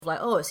Like,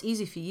 oh, it's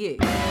easy for you.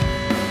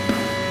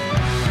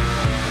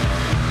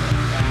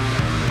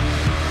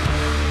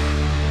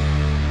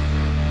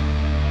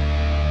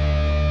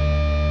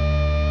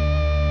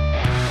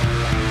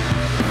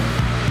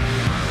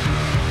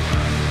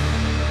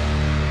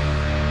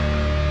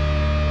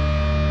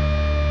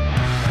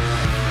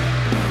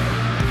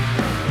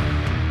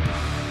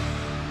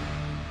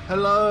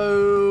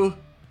 Hello.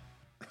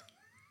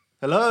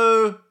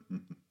 Hello.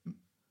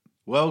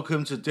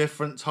 Welcome to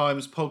Different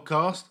Times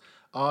Podcast.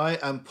 I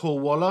am Paul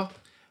Waller,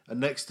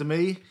 and next to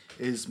me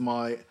is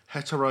my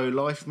hetero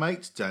life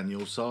mate,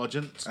 Daniel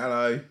Sargent.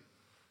 Hello,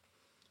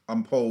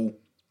 I'm Paul.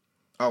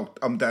 Oh,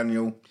 I'm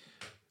Daniel.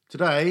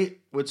 Today,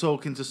 we're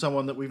talking to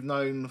someone that we've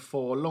known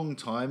for a long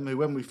time, who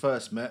when we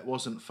first met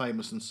wasn't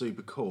famous and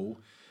super cool,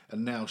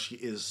 and now she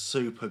is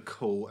super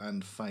cool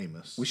and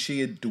famous. Was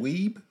she a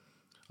dweeb?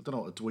 I don't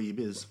know what a dweeb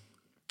is.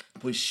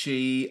 Was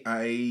she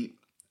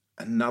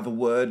another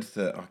word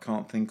that I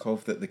can't think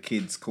of that the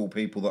kids call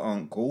people that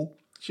aren't cool?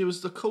 She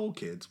was the cool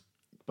kid,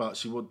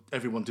 but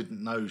everyone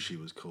didn't know she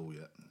was cool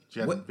yet.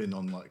 She hadn't been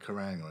on like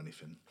Kerrang or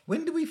anything.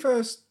 When did we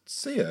first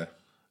see her?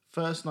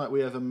 First night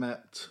we ever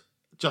met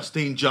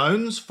Justine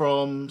Jones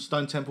from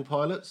Stone Temple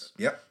Pilots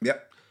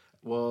Yep.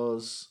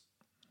 was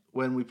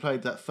when we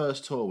played that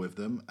first tour with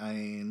them,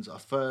 and our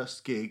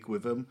first gig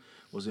with them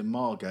was in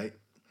Margate.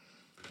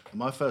 And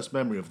my first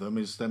memory of them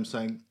is them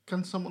saying,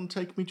 "Can someone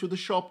take me to the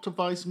shop to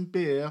buy some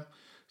beer?"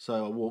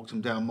 So I walked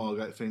them down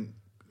Margate. I think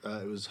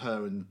it was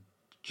her and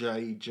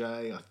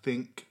JJ, I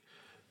think,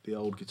 the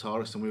old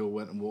guitarist, and we all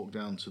went and walked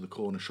down to the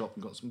corner shop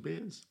and got some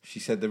beers. She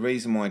said the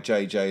reason why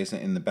JJ isn't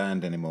in the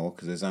band anymore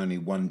because there's only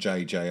one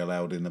JJ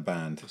allowed in the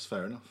band. That's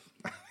fair enough.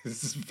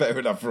 This is fair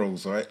enough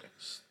rules, right?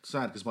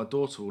 Sad because my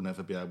daughter will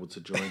never be able to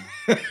join.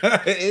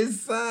 It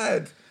is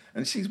sad.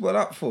 And she's well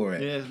up for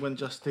it. Yeah, when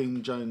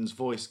Justine Jones'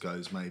 voice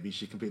goes, maybe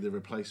she can be the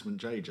replacement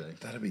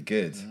JJ. That'd be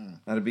good. Yeah.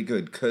 That'd be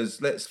good.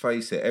 Because let's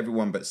face it,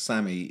 everyone but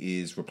Sammy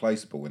is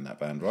replaceable in that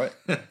band, right?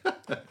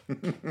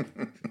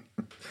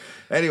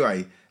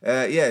 Anyway,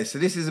 so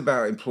this is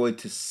about Employed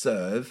to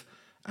Serve.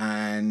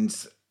 And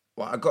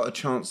I got a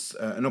chance,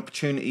 an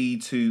opportunity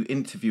to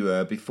interview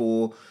her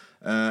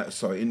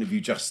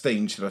interview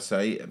Justine, should I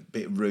say. A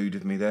bit rude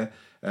of me there.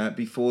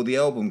 Before the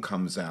album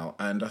comes out.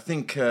 And I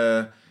think...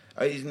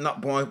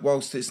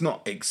 whilst it's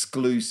not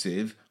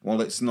exclusive,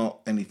 while it's not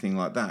anything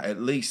like that, at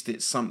least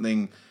it's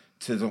something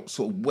to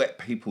sort of whet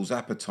people's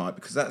appetite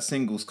because that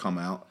single's come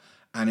out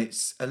and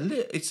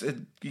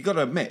you got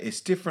to admit it's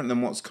different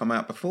than what's come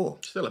out before.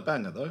 Still a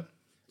banger though.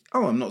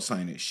 Oh, I'm not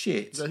saying it's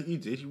shit. You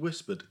did. You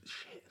whispered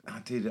shit. I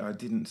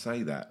didn't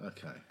say that.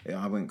 Okay.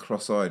 Yeah, I went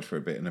cross-eyed for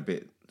a bit and a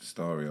bit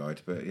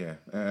starry-eyed, but yeah.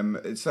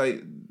 So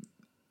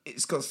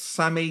it's got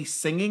Sammy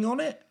singing on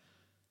it.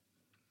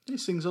 He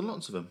sings on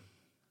lots of them.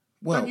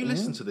 Well, don't you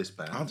listen to this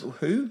band?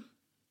 Who?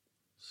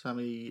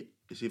 Sammy,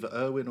 it's either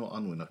Irwin or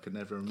Unwin, I can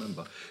never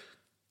remember.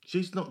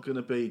 She's not going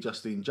to be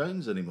Justine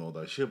Jones anymore,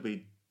 though. She'll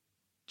be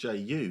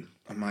J.U.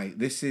 Oh, mate,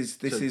 this is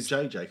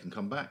JJ can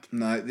come back.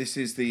 No, this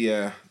is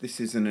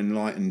an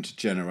enlightened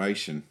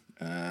generation.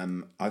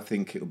 I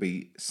think it'll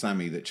be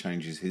Sammy that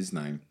changes his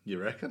name.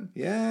 You reckon?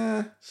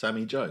 Yeah.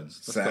 Sammy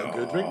Jones. That's got a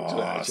good ring to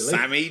it, actually.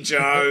 Sammy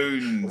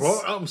Jones.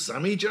 Right, I'm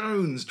Sammy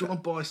Jones. Do you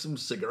want to buy some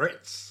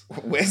cigarettes?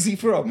 Where's he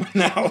from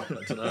now?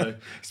 I don't know.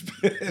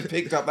 He's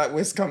picked up that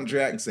West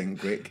Country accent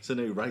quick. It's a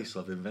new race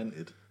I've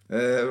invented.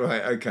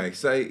 Right, okay.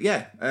 So,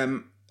 yeah.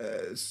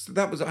 So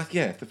that was,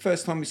 the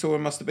first time we saw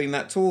him must have been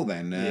that tour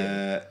then.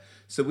 Yeah.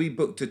 So we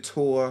booked a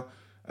tour.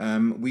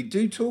 We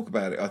do talk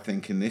about it, I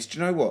think, in this. Do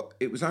you know what?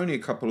 It was only a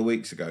couple of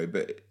weeks ago,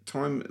 but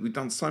we've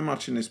done so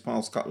much in this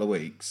past couple of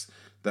weeks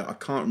that I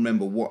can't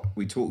remember what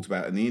we talked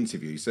about in the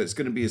interview. So it's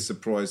going to be a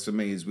surprise for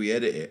me as we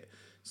edit it.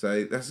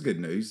 So that's good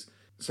news.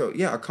 So,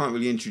 yeah, I can't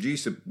really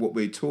introduce what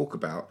we talk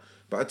about.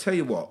 But I tell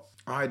you what,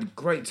 I had a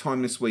great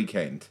time this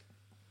weekend.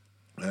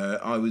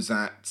 I was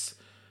at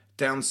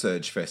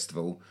Downsurge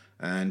Festival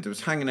and I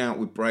was hanging out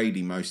with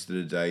Brady most of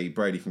the day,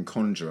 Brady from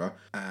Conjurer,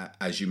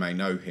 as you may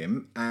know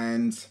him,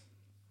 and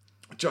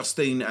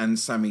Justine and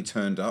Sammy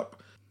turned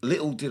up.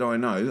 Little did I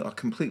know, I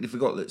completely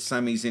forgot that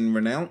Sammy's in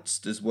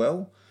Renounced as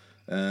well,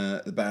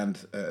 a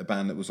band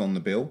that was on the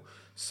bill.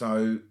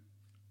 So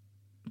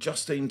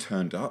Justine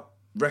turned up.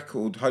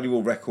 Holy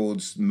War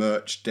Records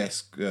merch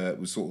desk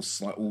was sort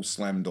of all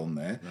slammed on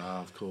there. Ah,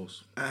 of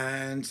course.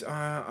 And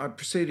I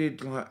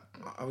proceeded,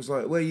 I was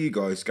like, where are you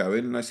guys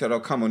going? And they said,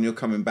 oh, come on, you're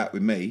coming back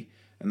with me.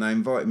 And they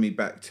invited me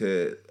back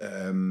to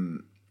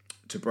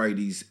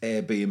Brady's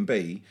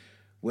Airbnb,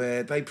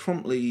 where they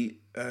promptly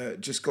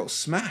just got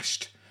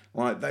smashed.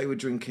 Like, they were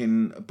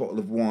drinking a bottle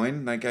of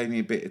wine. They gave me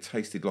a bit, it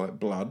tasted like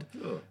blood.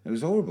 Oh. It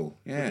was horrible,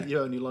 yeah.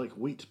 You only like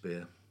wheat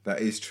beer. That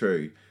is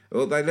true.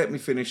 Well, they let me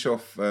finish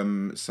off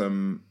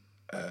some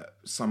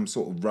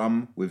sort of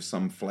rum with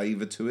some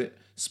flavour to it.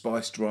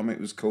 Spiced rum, it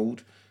was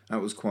called.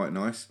 That was quite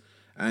nice.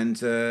 And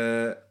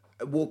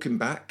walking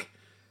back,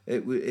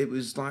 it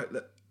was like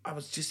I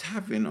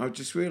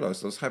just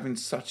realised I was having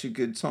such a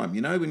good time.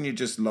 You know, when you're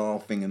just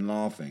laughing and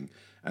laughing,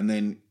 and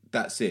then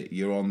that's it.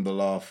 You're on the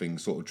laughing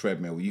sort of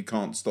treadmill. You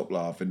can't stop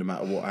laughing no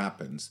matter what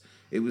happens.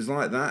 It was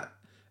like that.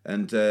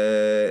 And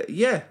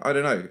yeah, I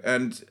don't know.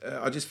 And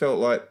I just felt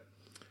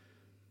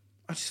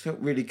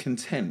really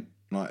content.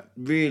 Like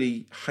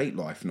really hate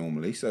life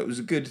normally. So it was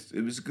a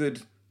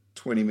good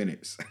 20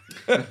 minutes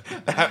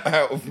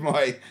out of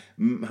my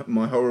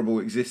horrible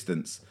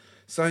existence.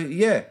 So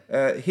yeah,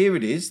 here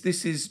it is.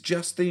 This is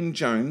Justine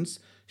Jones.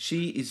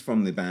 She is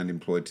from the band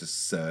Employed to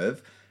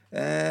Serve.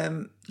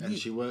 And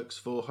she works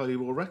for Holy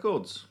War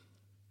Records.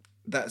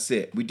 That's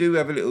it. We do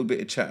have a little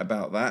bit of chat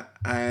about that,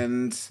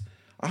 and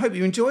I hope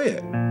you enjoy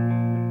it.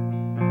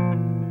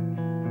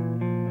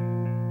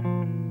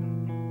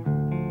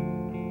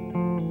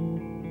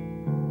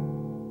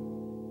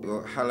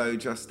 Well, hello,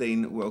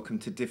 Justine. Welcome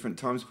to Different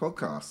Times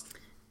Podcast.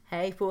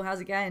 Hey, Paul. How's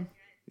it going?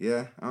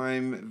 Yeah,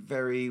 I'm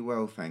very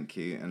well, thank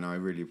you, and I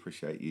really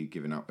appreciate you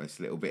giving up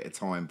this little bit of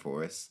time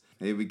for us.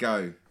 Here we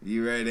go.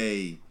 You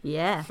ready?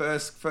 Yeah.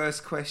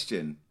 First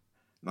question.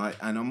 Like,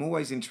 and I'm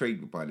always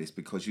intrigued by this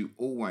because you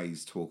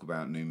always talk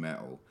about new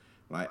metal.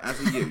 Like, as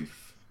a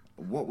youth,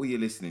 what were you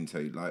listening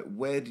to? Like,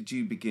 where did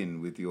you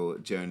begin with your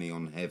journey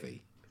on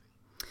heavy?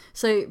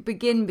 So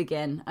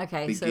begin.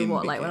 Okay. So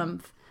what? Begin. Like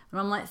when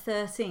I'm like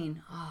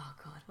 13. Oh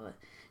God. What?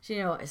 Do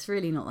you know what? It's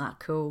really not that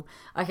cool.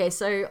 Okay.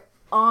 So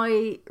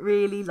I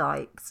really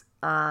liked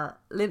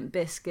Limp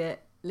Bizkit,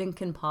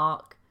 Linkin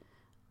Park,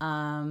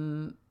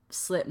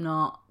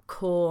 Slipknot,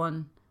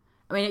 Korn.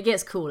 I mean, it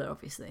gets cooler,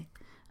 obviously.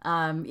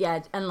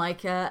 Yeah, and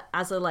like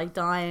As I Like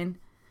Dying,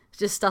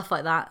 just stuff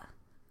like that.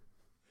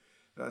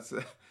 That's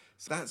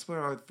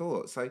where I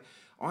thought. So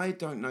I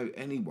don't know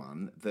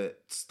anyone that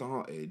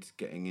started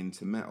getting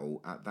into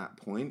metal at that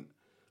point.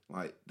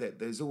 Like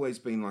there's always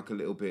been like a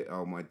little bit.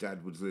 Oh, my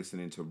dad was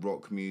listening to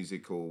rock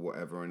music or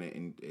whatever, and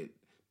it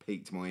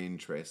piqued my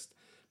interest.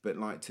 But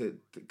like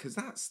because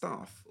that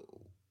stuff,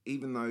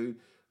 even though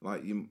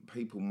like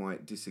people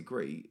might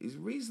disagree, is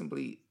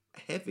reasonably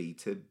heavy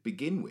to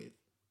begin with.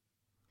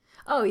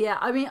 Oh yeah,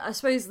 I mean, I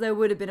suppose there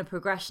would have been a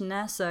progression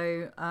there.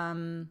 So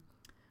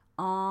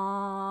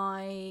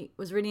I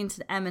was really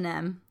into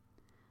Eminem,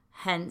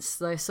 hence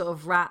those sort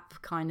of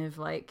rap kind of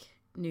like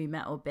new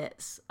metal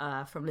bits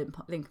from Limp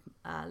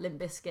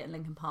Bizkit and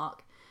Linkin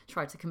Park.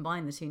 Tried to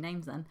combine the two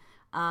names then.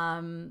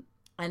 And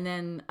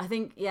then I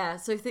think, yeah,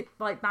 so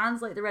like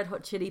bands like the Red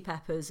Hot Chili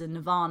Peppers and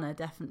Nirvana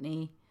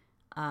definitely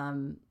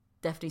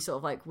sort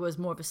of like was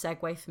more of a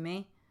segue for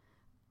me.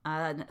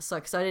 So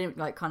because I didn't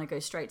like kind of go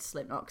straight to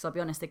Slipknot, because I'll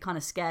be honest, they kind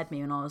of scared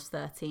me when I was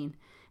 13,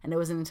 and it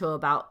wasn't until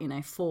about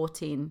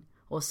 14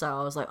 or so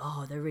I was like,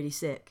 oh, they're really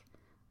sick.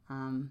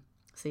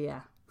 So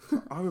yeah.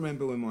 I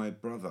remember when my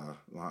brother,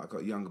 like I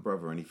got a younger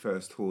brother, and he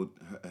first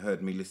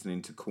heard me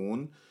listening to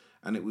Korn,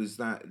 and it was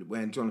that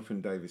when Jonathan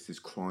Davis is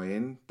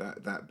crying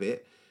that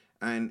bit,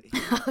 and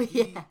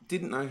he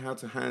didn't know how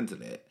to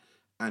handle it,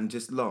 and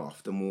just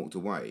laughed and walked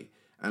away.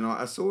 And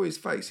I saw his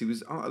face; he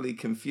was utterly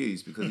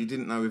confused because he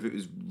didn't know if it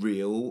was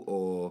real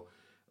or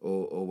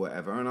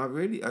whatever. And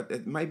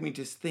it made me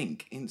just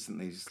think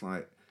instantly, just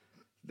like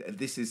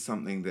this is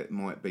something that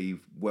might be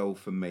well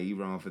for me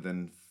rather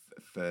than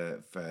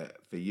for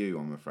you,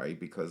 I'm afraid,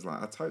 because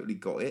like I totally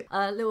got it.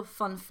 A little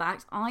fun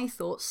fact: I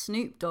thought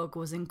Snoop Dogg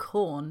was in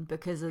Korn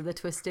because of the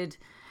Twisted.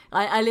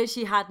 I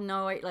literally had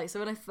no like. So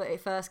when it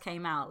first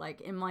came out,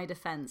 like in my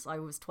defense, I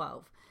was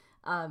 12,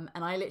 and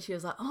I literally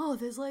was like, oh,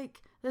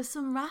 there's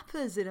some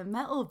rappers in a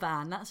metal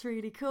band. That's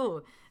really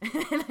cool.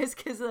 And it's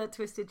because of the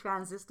Twisted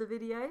Transistor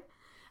video.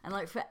 And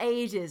like for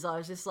ages, I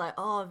was just like,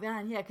 oh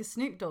man, yeah, because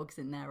Snoop Dogg's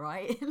in there,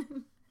 right?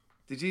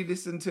 Did you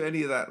listen to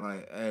any of that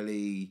like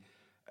early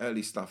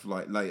stuff,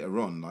 like later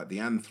on, like the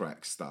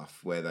Anthrax stuff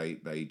where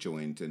they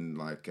joined, and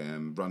like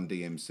Run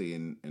DMC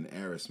and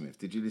Aerosmith?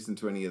 Did you listen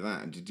to any of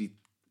that? And did you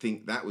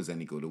think that was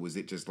any good, or was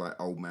it just like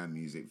old man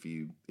music for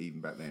you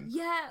even back then?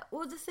 Yeah,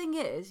 well the thing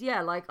is,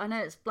 yeah, like I know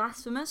it's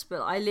blasphemous,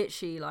 but I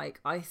literally like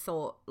I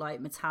thought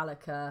like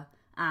Metallica,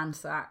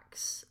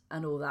 Anthrax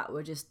and all that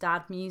were just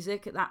dad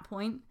music at that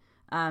point,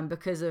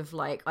 because of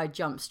like I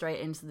jumped straight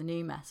into the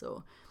new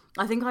metal.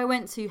 I think I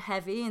went too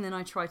heavy and then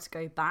I tried to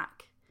go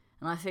back,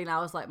 and I think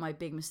that was like my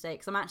big mistake,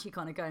 because I'm actually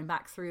kind of going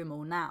back through them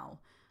all now,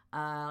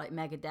 like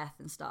Megadeth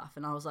and stuff,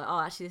 and I was like,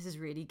 oh, actually this is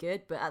really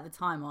good. But at the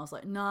time I was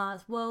like, nah,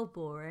 it's well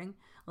boring.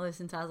 I'll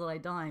listen to As I Lay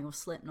Dying or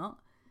Slipknot,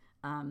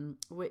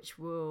 which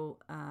will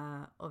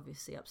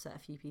obviously upset a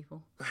few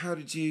people. How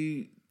did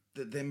you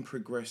then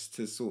progress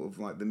to sort of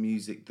like the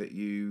music that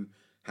you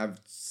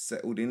have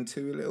settled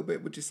into a little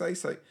bit, would you say?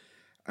 So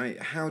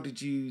how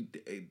did you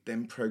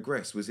then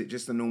progress? Was it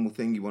just a normal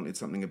thing? You wanted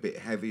something a bit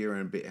heavier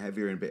and a bit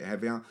heavier and a bit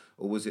heavier?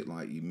 Or was it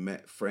like you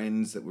met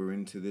friends that were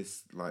into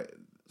this like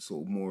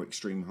sort of more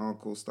extreme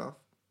hardcore stuff?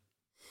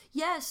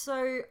 Yeah,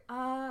 so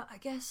I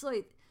guess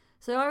like,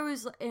 so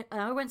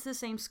I went to the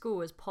same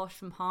school as Posh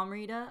from Palm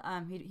Reader.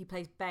 He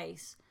plays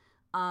bass,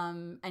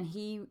 and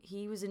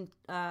he was in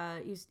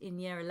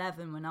year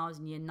 11 when I was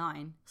in year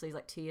 9, so he's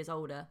like 2 years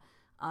older.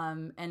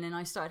 And then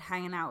I started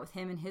hanging out with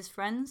him and his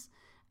friends,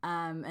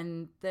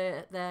 and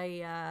they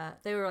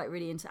were like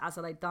really into As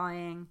I Lay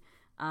Dying,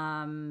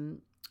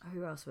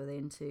 who else were they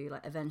into?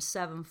 Like Avenged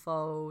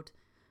Sevenfold,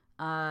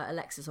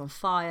 Alexis on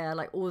Fire,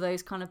 like all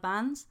those kind of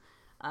bands.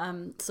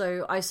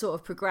 So I sort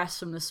of progressed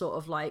from the sort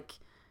of like,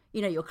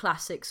 you know, your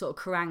classic sort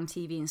of Kerrang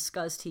TV and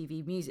Scuzz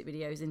TV music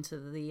videos into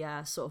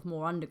the sort of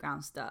more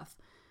underground stuff.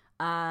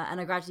 And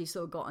I gradually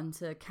sort of got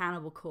into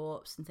Cannibal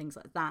Corpse and things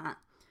like that.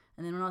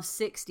 And then when I was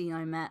 16,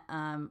 I met,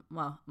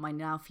 my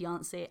now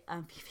fiance.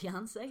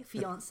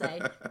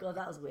 God,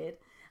 that was weird.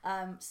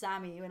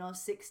 Sammy, when I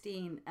was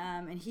 16,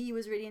 and he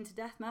was really into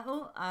death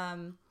metal.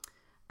 And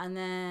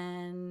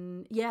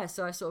then,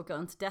 so I sort of got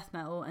into death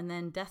metal and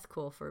then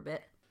deathcore for a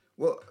bit.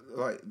 Well,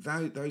 like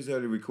those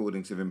early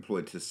recordings of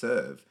Employed to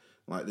Serve,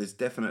 like there's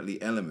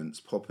definitely elements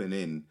popping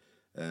in,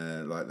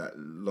 like that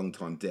Long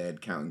Time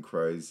Dead, Counting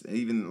Crows,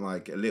 even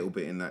like a little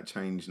bit in that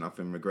Change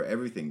Nothing Regret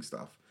Everything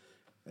stuff.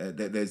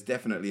 There's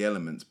definitely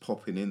elements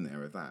popping in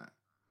there of that.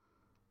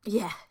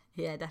 Yeah,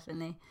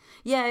 definitely.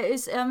 Yeah,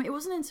 it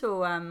wasn't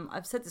until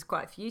I've said this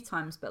quite a few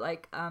times, but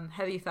like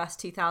Heavy Fest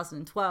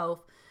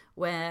 2012,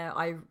 where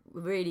I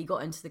really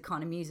got into the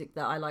kind of music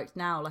that I liked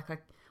now. Like I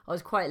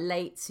was quite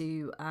late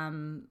to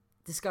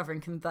discovering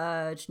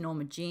Converge,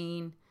 Norma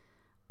Jean,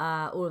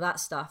 all of that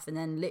stuff, and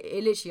then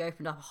it literally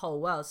opened up a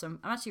whole world. So I'm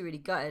actually really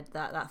gutted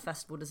that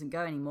festival doesn't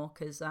go anymore,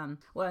 because it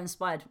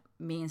inspired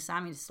me and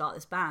Sammy to start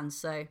this band.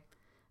 So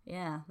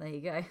yeah, there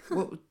you go.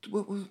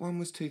 What one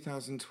was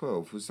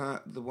 2012? Was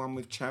that the one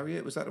with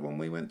Chariot? Was that the one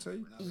we went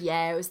to?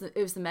 Yeah, it was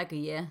the mega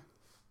year.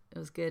 It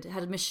was good. It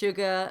had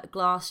Meshuggah,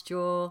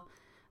 Glassjaw,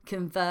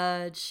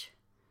 Converge,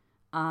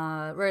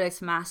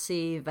 Rolex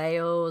Massive,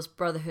 Veils,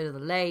 Brotherhood of the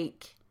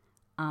Lake.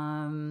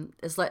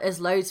 There's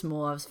loads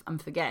more I'm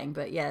forgetting,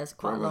 but yeah, it's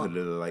quite a lot.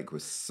 Brotherhood of the Lake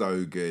was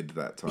so good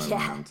that time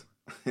round.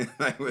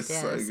 They were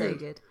so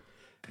good.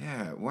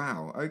 Yeah,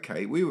 wow.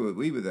 Okay, we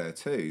were there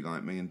too,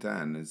 like me and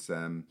Dan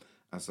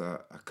as a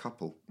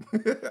couple,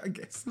 I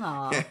guess.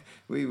 Aww. Yeah,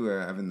 we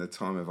were having the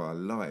time of our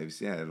lives.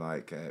 Yeah,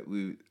 like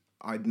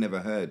I'd never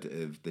heard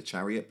of the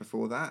Chariot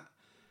before that.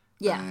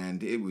 Yeah,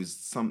 and it was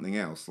something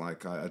else.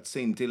 Like I'd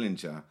seen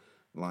Dillinger,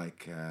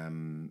 like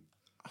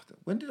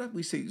when did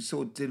we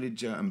saw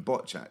Dillinger and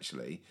Botch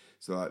actually?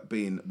 So like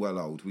being well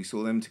old, we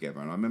saw them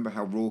together, and I remember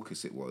how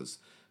raucous it was.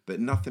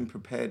 But nothing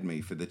prepared me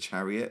for the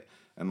Chariot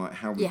and like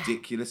how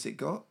ridiculous it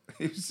got.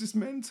 It was just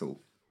mental.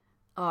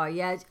 Oh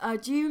yeah,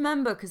 do you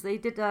remember? Because they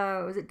did,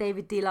 was it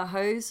David De La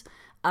Hose?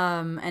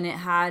 And it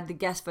had the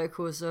guest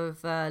vocals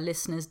of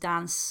listeners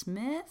Dan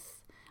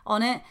Smith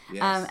on it.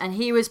 Yes. And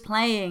he was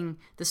playing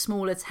the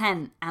smaller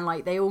tent, and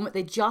like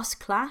they just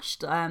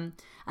clashed. And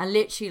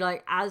literally,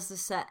 like as the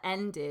set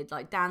ended,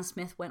 like Dan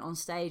Smith went on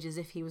stage as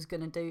if he was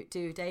gonna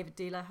do David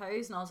De La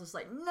Hose, and I was just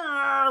like,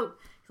 no.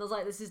 So I was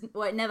like, this is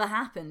it never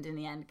happened in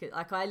the end. Cause,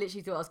 like I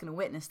literally thought I was gonna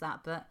witness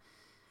that, but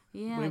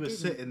yeah, we were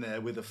sitting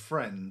there with a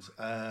friend.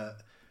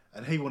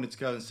 And he wanted to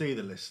go and see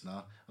the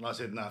listener, and I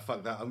said, "No,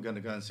 fuck that. I'm going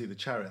to go and see the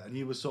Chariot." And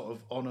you were sort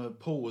of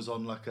Paul was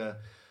on like a,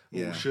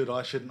 should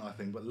I, shouldn't I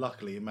thing? But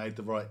luckily, he made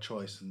the right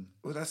choice. And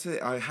well, that's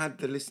it. I had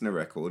the listener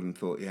record and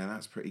thought, yeah,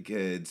 that's pretty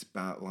good.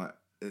 But like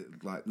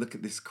look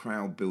at this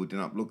crowd building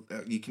up. Look,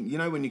 you can,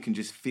 when you can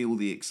just feel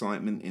the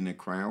excitement in a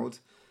crowd.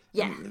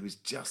 Yeah, and it was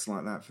just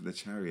like that for the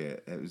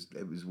Chariot.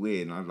 It was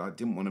weird, and I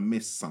didn't want to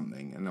miss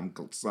something, and I'm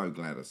so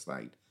glad I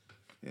stayed.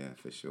 Yeah,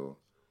 for sure.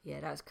 Yeah,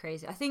 that was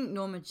crazy. I think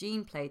Norma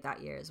Jean played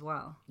that year as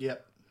well.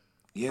 Yep.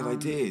 Yeah, they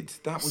did.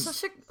 That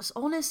was it's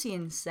honestly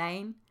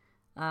insane.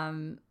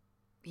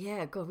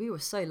 Yeah, God, we were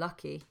so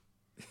lucky.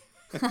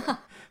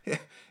 Yeah,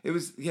 it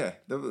was. Yeah,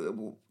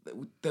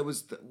 there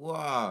was.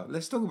 Wow,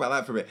 let's talk about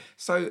that for a bit.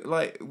 So,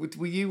 like,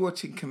 were you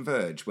watching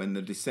Converge when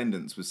the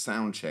Descendants was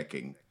sound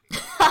checking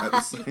at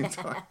the same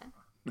time?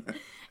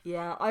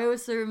 Yeah, I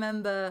also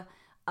remember.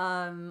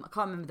 I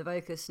can't remember the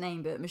vocalist's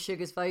name, but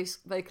Meshuggah's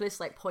vocalist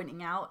like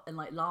pointing out and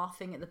like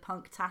laughing at the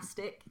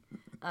Punktastic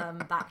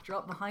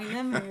backdrop behind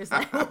them. And he was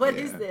like, "What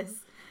is this?"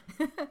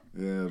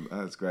 Yeah,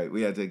 that's great.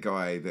 We had a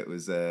guy that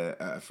was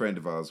a friend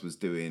of ours was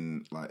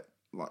doing like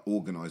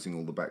organising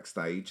all the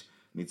backstage,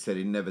 and he'd said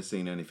he'd never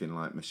seen anything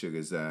like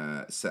Meshuggah's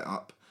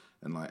setup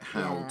and like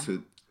how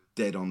to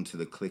dead on to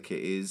the click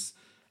it is,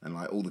 and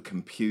like all the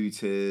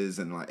computers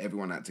and like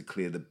everyone had to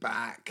clear the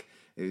back.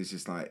 It was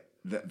just like.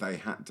 That they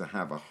had to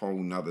have a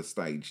whole nother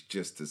stage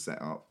just to set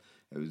up.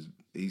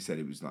 He said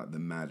it was like the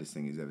maddest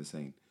thing he's ever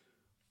seen.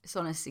 It's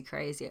honestly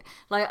crazy.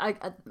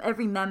 Like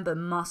every member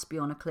must be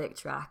on a click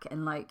track,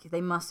 and like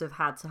they must have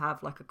had to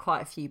have like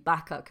quite a few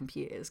backup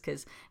computers,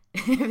 because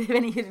if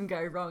any of them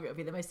go wrong, it would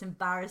be the most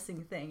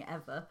embarrassing thing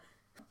ever.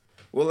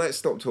 Well, let's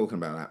stop talking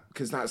about that,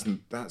 because that's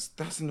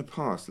in the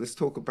past. Let's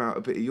talk about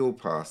a bit of your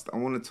past. I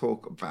want to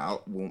talk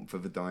about Warmth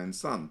of a Dying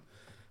Sun.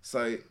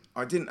 So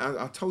I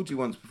told you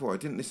once before, I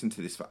didn't listen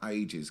to this for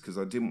ages because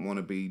I didn't want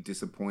to be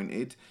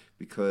disappointed,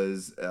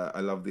 because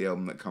I love the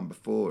album that come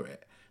before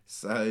it.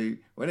 So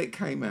when it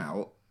came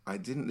out, I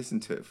didn't listen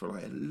to it for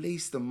like at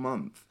least a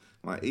month.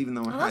 Like even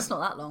though that's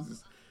not that long.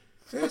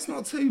 Yeah, it's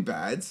not too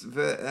bad,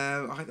 but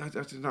I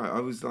don't know.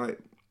 I was like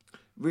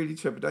really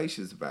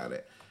trepidatious about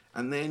it.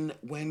 And then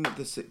when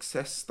the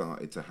success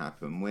started to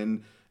happen,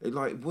 when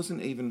it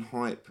wasn't even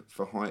hype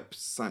for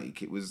hype's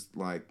sake. It was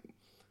like,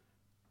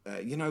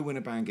 you know, when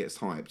a band gets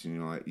hyped and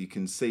you're like, you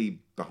can see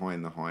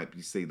behind the hype,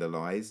 you see the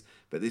lies,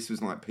 but this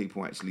was like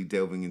people actually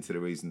delving into the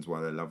reasons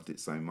why they loved it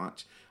so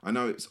much. I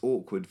know it's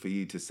awkward for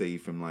you to see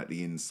from like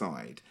the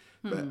inside,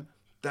 but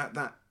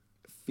that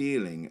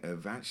feeling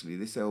of actually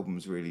this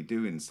album's really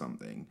doing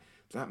something,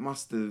 that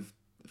must have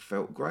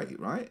felt great,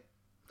 right?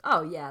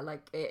 Oh yeah,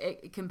 like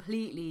it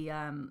completely.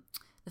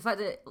 The fact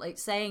that like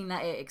saying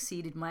that it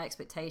exceeded my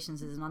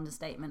expectations is an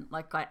understatement.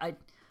 Like I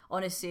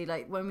honestly,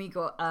 like when we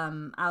got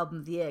album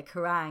of the year,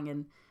 Kerrang,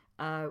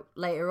 and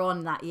later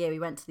on that year we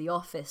went to the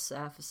office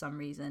for some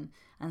reason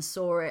and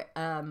saw it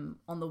on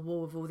the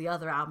wall with all the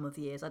other album of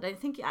the years. I don't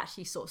think it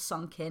actually sort of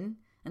sunk in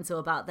until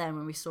about then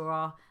when we saw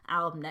our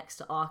album next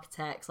to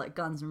Architects, like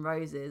Guns N'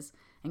 Roses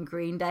and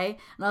Green Day,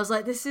 and I was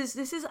like, this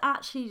is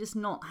actually just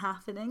not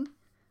happening.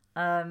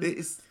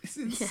 It's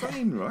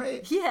insane,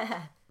 right?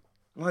 Yeah.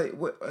 Like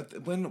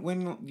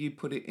when you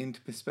put it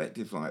into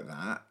perspective like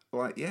that,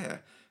 like yeah,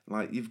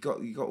 like you've got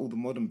all the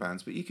modern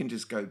bands, but you can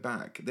just go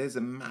back. There's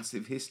a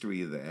massive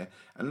history there,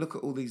 and look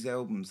at all these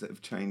albums that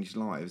have changed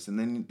lives, and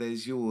then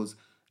there's yours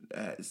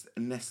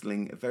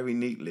nestling very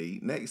neatly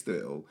next to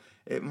it all.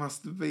 It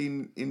must have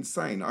been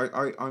insane.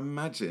 I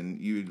imagine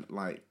you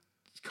like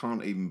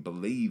can't even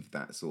believe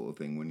that sort of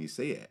thing when you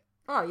see it.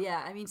 Oh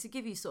yeah, I mean, to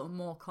give you sort of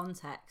more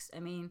context,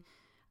 I mean,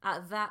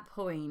 at that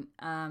point,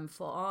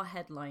 for our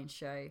headline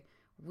show,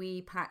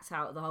 we packed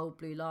out the whole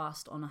Blue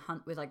Last on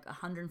with like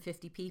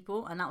 150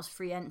 people, and that was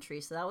free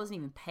entry, so that wasn't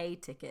even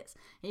paid tickets.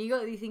 And you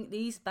got to think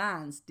these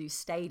bands do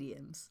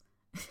stadiums.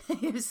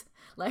 It was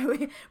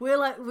like we're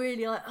like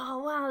really like, oh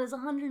wow, there's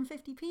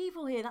 150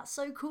 people here. That's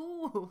so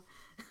cool.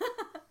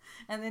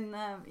 And then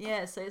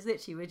yeah, so it's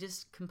literally we're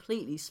just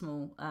completely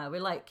small.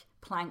 We're like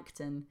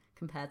plankton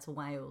compared to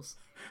whales.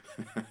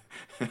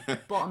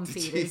 Bottom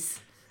feeders.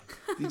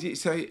 Did you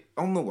say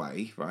on the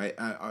way, right?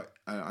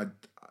 I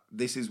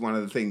this is one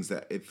of the things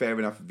that fair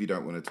enough if you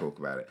don't want to talk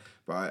about it,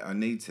 but I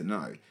need to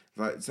know.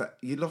 Like, so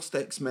you lost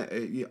I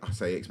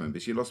say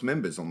ex-members. You lost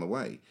members on the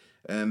way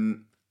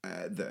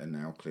that are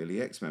now clearly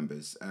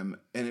ex-members, and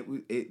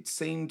it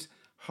seemed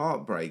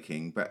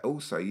heartbreaking. But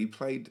also, you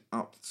played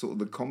up sort of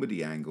the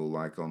comedy angle,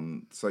 like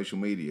on social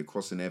media,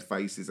 crossing their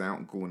faces out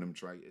and calling them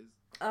traitors.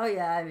 Oh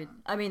yeah,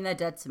 I mean they're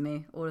dead to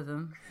me, all of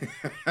them.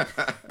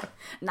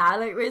 Nah,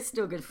 like we're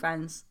still good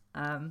friends.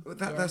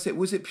 That's it.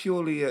 Was it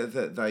purely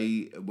that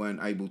they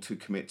weren't able to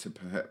commit to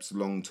perhaps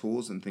long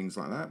tours and things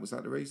like that? Was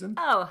that the reason?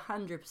 Oh,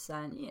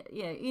 100%.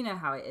 Yeah, you know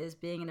how it is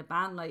being in a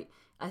band. Like,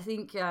 I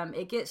think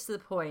it gets to the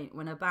point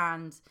when a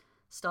band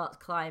starts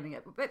climbing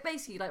it. But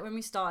basically, like when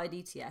we started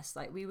ETS,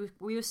 like we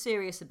were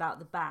serious about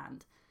the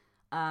band,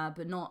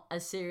 but not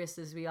as serious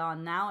as we are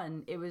now.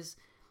 And it was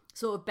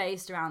sort of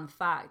based around the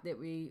fact that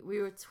we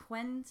were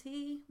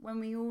 20 when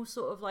we all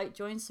sort of like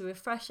joined. So we were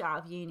fresh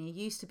out of uni,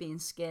 used to being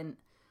skint.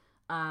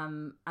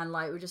 And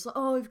like we're just like,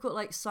 oh, we've got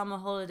like summer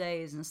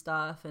holidays and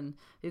stuff, and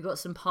we've got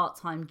some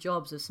part-time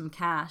jobs with some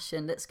cash,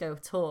 and let's go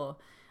tour.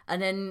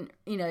 And then,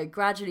 you know,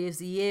 gradually as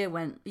the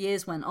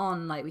years went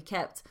on, like we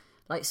kept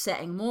like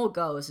setting more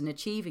goals and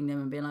achieving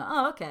them and being like,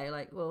 oh, okay,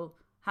 like, well,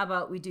 how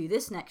about we do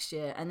this next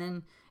year? And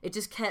then it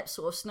just kept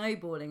sort of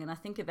snowballing. And I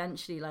think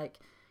eventually, like,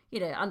 you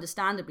know,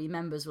 understandably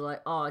members were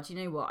like, oh, do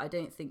you know what? I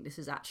don't think this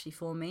is actually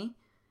for me.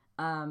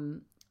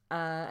 And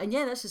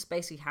yeah, that's just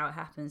basically how it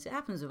happens. It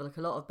happens with like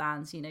a lot of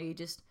bands, you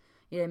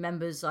know,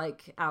 members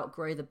like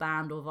outgrow the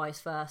band or vice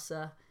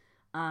versa.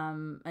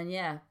 And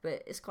yeah,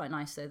 but it's quite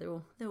nice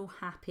though. They're all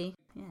happy.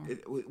 Yeah.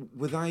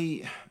 Were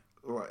they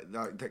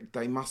like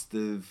they must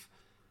have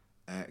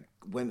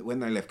when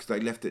they left, because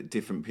they left at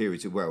different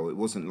periods as well. It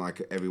wasn't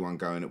like everyone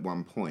going at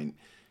one point.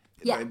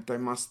 Yeah. They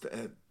must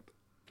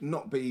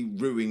not be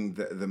ruining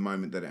the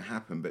moment that it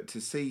happened, but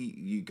to see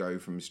you go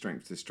from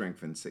strength to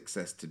strength and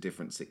success to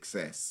different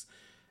success.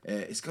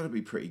 It's got to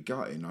be pretty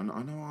gutting. I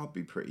know I'd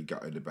be pretty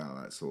gutted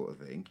about that sort of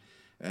thing.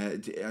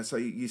 So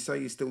you say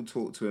you still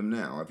talk to him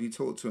now. Have you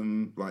talked to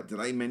him? Like, do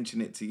they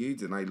mention it to you?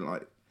 Do they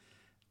like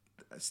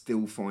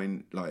still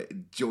find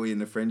like joy in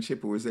the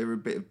friendship, or is there a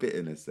bit of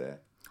bitterness there?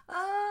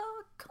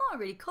 Can't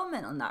really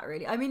comment on that.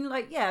 Really, I mean,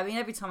 like, yeah. I mean,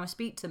 every time I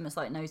speak to him, it's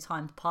like no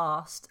time's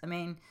passed. I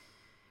mean,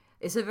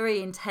 it's a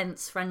very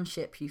intense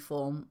friendship you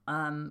form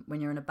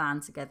when you're in a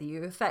band together.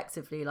 You're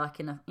effectively like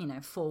in a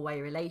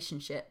 4-way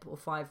relationship or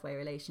 5-way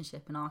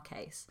relationship in our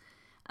case,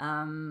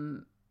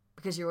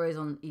 because you're always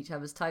on each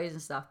other's toes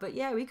and stuff. But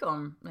yeah, we got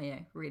on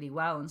really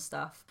well and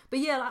stuff. But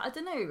yeah, like, I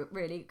don't know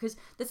really, because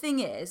the thing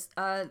is,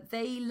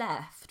 they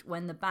left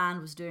when the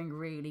band was doing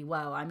really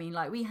well. I mean,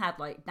 like we had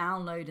like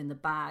Download in the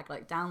bag,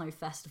 like Download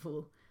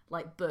Festival,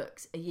 like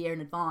booked a year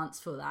in advance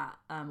for that,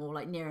 or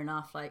like near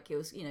enough, like it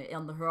was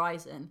on the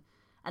horizon.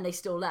 And they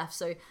still left.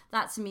 So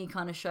that to me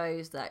kind of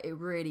shows that it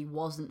really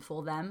wasn't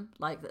for them.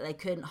 Like that they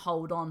couldn't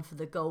hold on for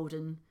the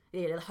golden,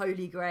 the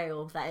holy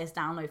grail that is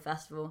Download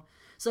Festival.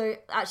 So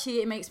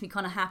actually it makes me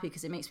kind of happy,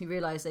 because it makes me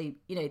realise they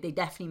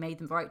definitely made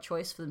the right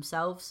choice for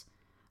themselves.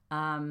 Do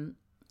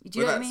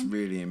you know what I mean? That's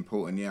really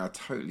important. Yeah, I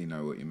totally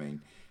know what you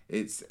mean.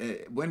 it's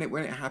when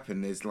it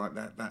happened. There's like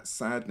that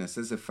sadness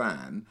as a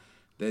fan.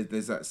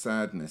 There's that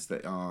sadness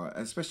that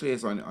especially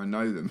as I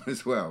know them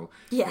as well.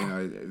 Yeah. You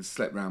know,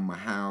 slept around my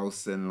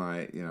house and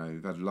like, you know,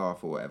 we've had a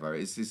laugh or whatever.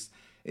 It's just,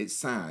 it's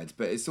sad,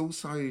 but it's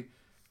also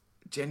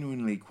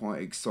genuinely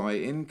quite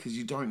exciting because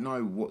you don't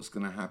know what's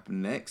going to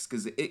happen next,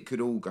 because it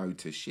could all go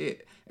to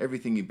shit.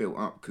 Everything you built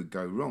up could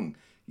go wrong.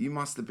 You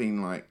must have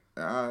been like,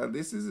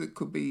 it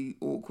could be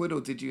awkward, or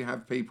did you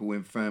have people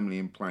firmly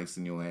in place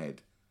in your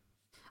head?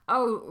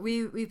 Oh,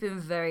 we've been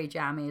very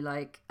jammy.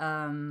 Like,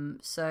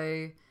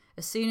 so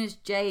as soon as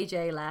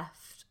JJ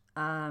left,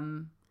 I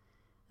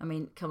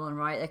mean, come on,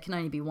 right? There can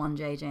only be one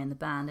JJ in the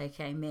band,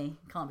 aka me.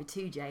 Can't be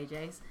two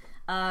JJs.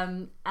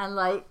 And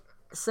like,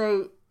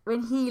 so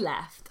when he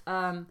left,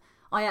 I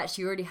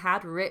actually already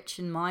had Rich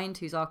in mind,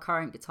 who's our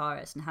current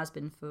guitarist and has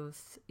been for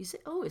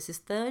it's his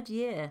third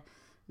year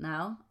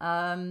now.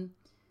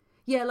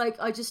 Yeah, like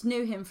I just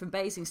knew him from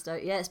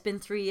Basingstoke. Yeah, it's been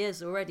 3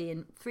 years already,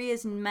 and 3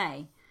 years in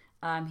May,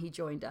 he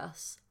joined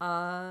us.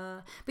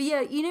 But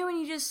yeah, you know when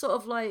you just sort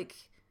of like,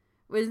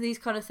 when these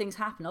kind of things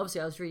happen,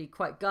 obviously I was really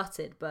quite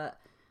gutted, but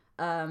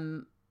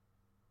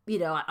you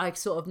know, I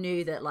sort of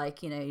knew that,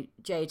 like, you know,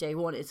 JJ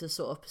wanted to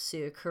sort of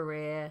pursue a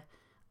career.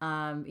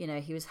 You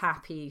know, he was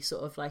happy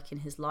sort of like in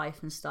his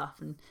life and stuff,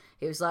 and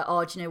he was like,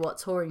 oh, do you know what,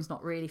 touring's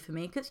not really for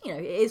me, because, you know,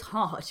 it is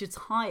hard. You're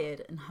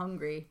tired and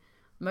hungry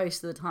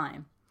most of the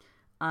time.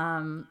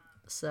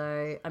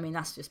 So I mean,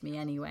 that's just me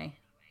anyway,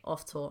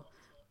 off tour,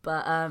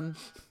 but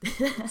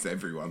It's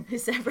everyone.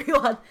 it's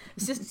everyone.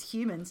 It's just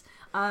humans.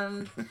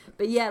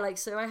 But yeah, like,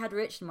 so I had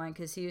Rich in mind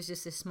because he was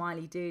just this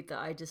smiley dude that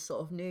I just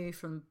sort of knew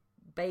from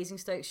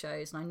Basingstoke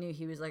shows, and I knew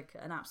he was like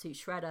an absolute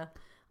shredder.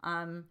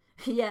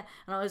 Yeah,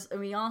 and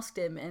we asked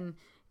him, and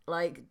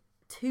like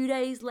 2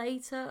 days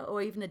later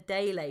or even a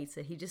day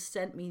later, he just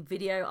sent me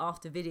video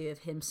after video of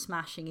him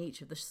smashing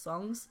each of the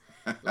songs.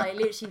 Like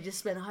literally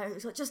just went home.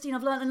 It's like, Justine,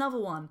 I've learned another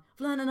one,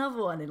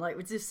 and like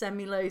would just send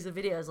me loads of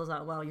videos. I was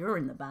like, well, you're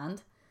in the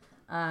band.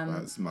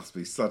 That must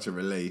be such a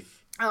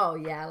relief. Oh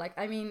yeah, like,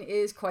 I mean, it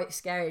is quite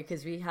scary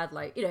because we had,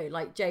 like, you know,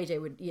 like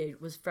JJ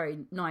was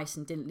very nice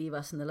and didn't leave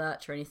us in the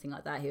lurch or anything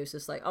like that. He was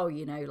just like, oh,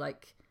 you know,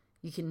 like,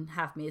 you can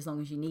have me as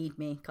long as you need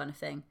me, kind of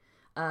thing.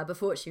 But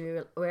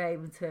fortunately, we were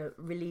able to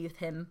relieve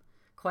him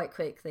quite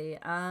quickly.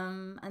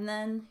 And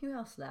then who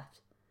else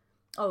left?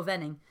 Oh,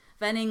 Venning.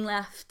 Venning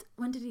left.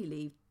 When did he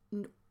leave?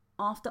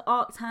 After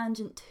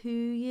Arctangent 2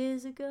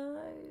 years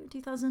ago,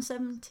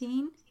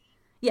 2017.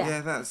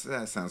 Yeah,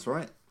 that sounds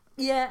right.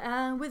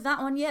 Yeah, with that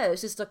one, yeah, it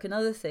was just like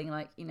another thing.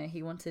 Like, you know,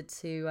 he wanted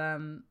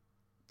to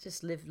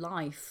just live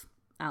life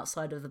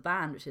outside of the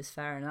band, which is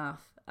fair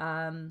enough.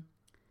 And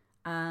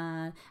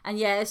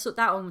yeah, so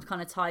that one was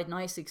kind of tied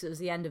nicely because it was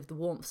the end of the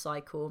Warmth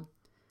cycle,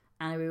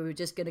 and we were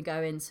just going to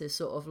go into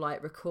sort of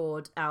like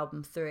record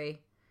album 3.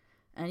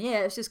 And yeah,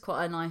 it was just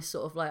quite a nice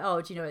sort of like,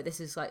 oh, do you know what, this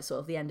is like sort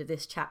of the end of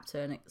this chapter,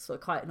 and it's sort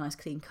of quite a nice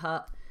clean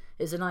cut.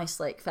 It was a nice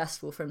like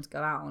festival for him to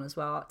go out on as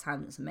well.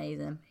 Tangent's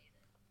amazing.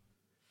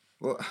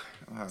 Well,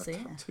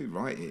 too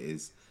right it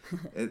is.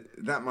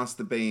 That must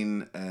have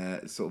been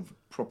sort of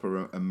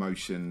proper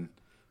emotion,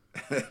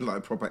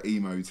 like proper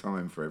emo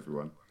time for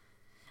everyone.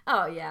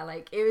 Oh yeah,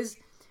 like it was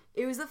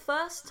the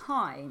first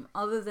time,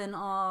 other than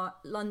our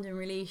London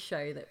release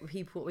show, that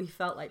we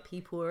felt like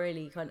people were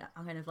really kind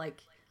of like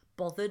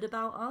bothered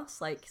about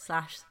us, like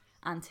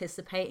 /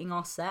 anticipating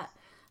our set.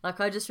 Like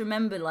I just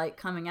remember like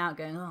coming out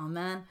going, oh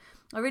man,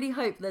 I really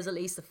hope there's at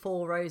least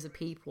 4 rows of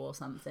people or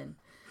something.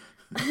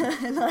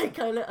 And like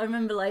I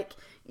remember, like,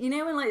 you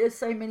know when like there's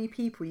so many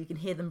people you can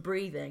hear them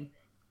breathing,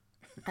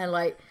 and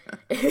like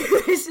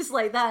it was just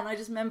like that, and I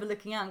just remember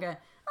looking out and going,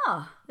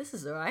 oh, this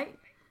is alright.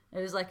 It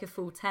was like a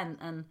full tent,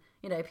 and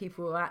you know,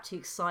 people were actually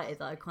excited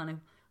that I kind of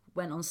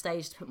went on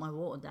stage to put my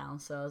water down,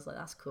 so I was like,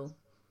 that's cool.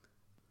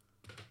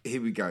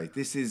 Here we go.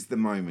 This is the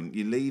moment.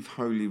 You leave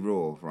Holy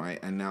Raw, right?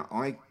 And now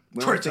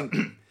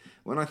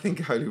when I think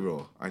Holy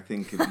Raw, I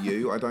think of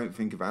you. I don't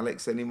think of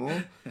Alex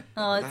anymore.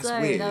 Oh, that's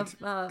sorry, weird. I've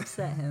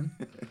upset him.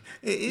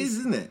 It is,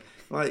 isn't it?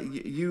 Like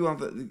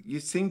you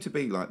seem to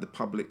be like the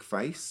public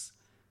face,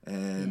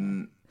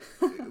 and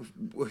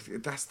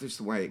that's just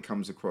the way it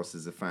comes across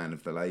as a fan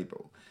of the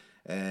label.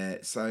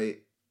 So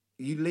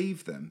you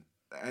leave them,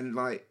 and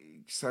like,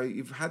 so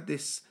you've had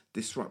this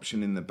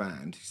disruption in the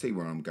band. You see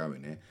where I'm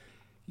going here?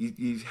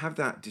 You have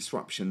that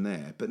disruption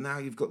there, but now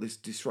you've got this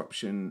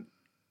disruption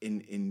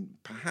in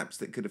perhaps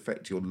that could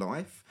affect your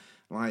life.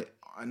 Like,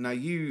 I know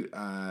you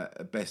are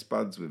best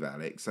buds with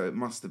Alex, so it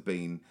must have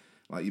been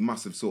like you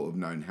must have sort of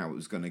known how it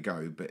was going to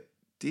go. But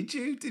did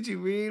you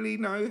really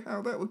know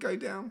how that would go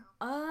down?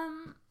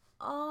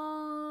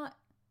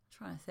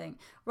 Trying to think.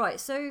 Right,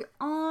 so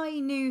I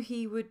knew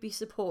he would be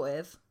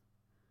supportive,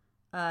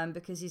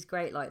 because he's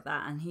great like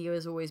that, and he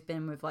has always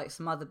been with like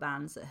some other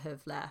bands that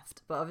have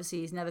left. But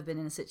obviously, he's never been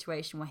in a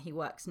situation where he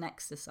works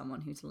next to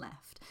someone who's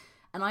left.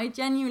 And I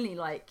genuinely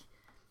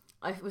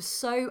I was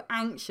so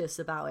anxious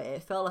about it.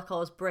 It felt like I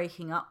was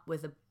breaking up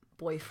with a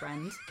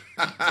boyfriend.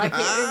 Like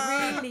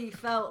it really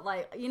felt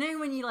like, you know,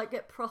 when you like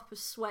get proper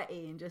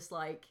sweaty and just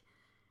like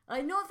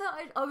not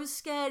that I was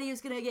scared he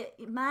was going to get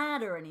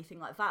mad or anything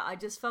like that. I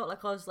just felt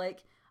like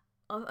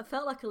I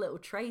felt like a little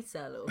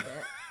traitor a little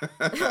bit.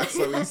 That's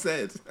what he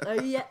said.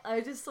 Yeah,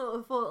 I just sort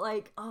of thought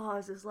like, I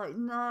was just like,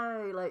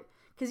 no, like,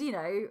 because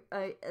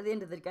at the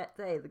end of the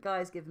day, the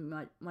guy's given me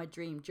my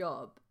dream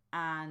job,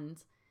 and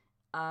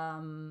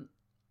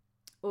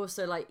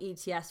also like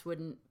ETS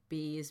wouldn't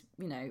be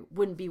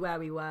where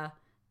we were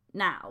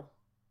now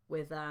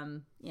with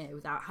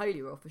without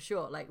Holy Roar, for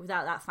sure. Like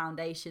without that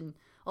foundation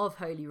of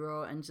Holy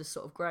Roar and just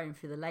sort of growing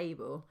through the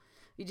label,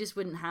 we just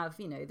wouldn't have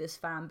this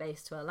fan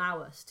base to allow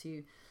us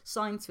to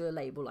sign to a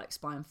label like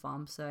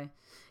Spinefarm. So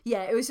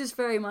yeah, it was just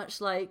very much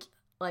like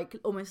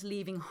almost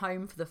leaving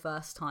home for the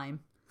first time.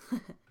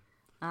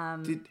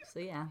 So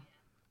yeah,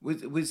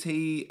 was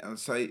he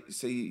so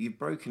you've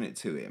broken it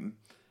to him?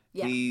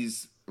 Yeah.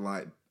 He's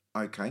like,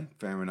 okay,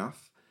 fair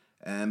enough.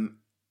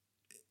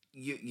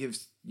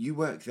 You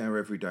work there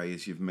every day,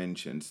 as you've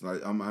mentioned.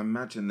 Like, I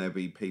imagine there'll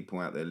be people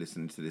out there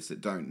listening to this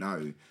that don't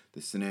know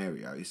the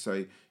scenario.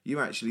 So you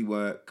actually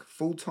work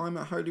full time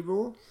at Holy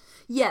Roar?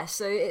 Yeah,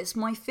 so it's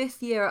my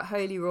 5th year at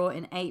Holy Roar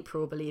in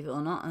April, believe it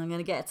or not. And I'm going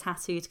to get a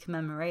tattoo to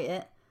commemorate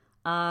it.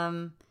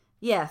 5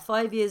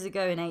 years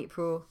ago in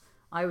April,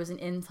 I was an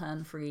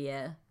intern for a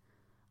year.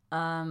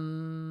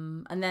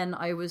 And then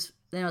I was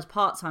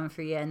part-time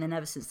for a year, and then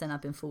ever since then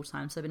I've been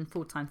full-time. So I've been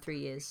full-time 3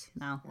 years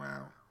now.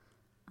 Wow.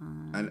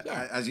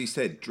 As you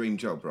said, dream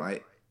job,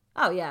 right?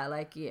 Oh yeah,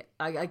 like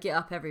I get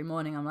up every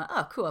morning. I'm like,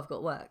 oh cool, I've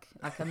got work.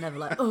 Like I'm never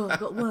like, oh, I've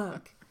got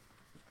work.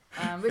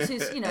 Which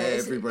is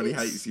everybody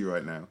hates you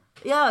right now.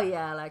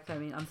 Yeah. Like I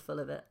mean, I'm full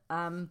of it.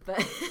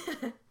 But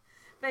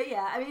but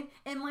yeah, I mean,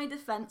 in my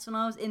defense, when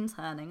I was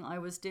interning, I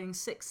was doing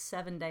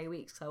 6-7 day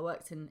weeks. I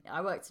worked in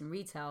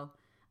retail,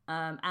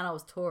 and I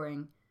was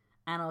touring,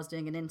 and I was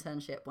doing an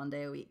internship 1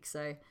 day a week.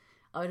 So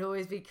I would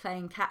always be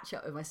playing catch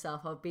up with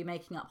myself. I'd be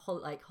making up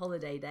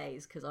holiday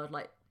days because I would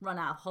like run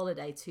out of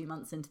holiday 2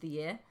 months into the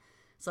year.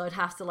 So I'd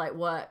have to like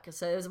work.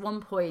 So there was one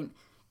point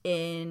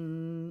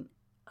in,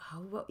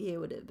 what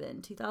year would it have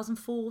been?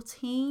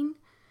 2014,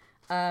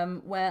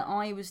 where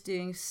I was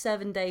doing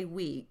 7 day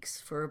weeks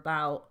for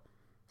about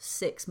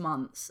 6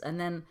 months. And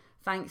then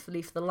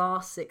thankfully for the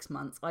last 6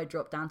 months, I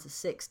dropped down to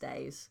 6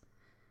 days.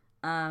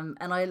 And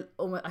I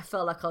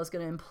felt like I was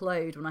going to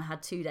implode when I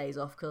had 2 days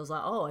off because I was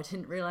like, I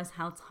didn't realise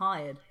how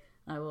tired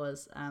I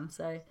was.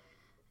 So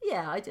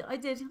yeah, I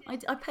did.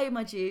 I paid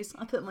my dues.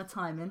 I put my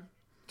time in.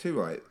 Too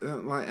right.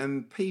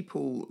 And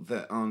people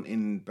that aren't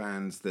in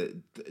bands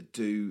that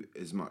do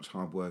as much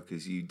hard work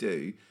as you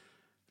do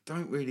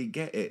don't really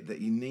get it, that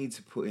you need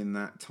to put in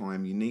that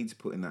time, you need to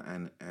put in that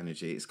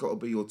energy. It's got to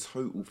be your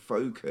total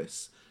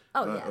focus,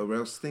 or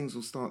else things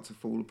will start to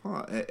fall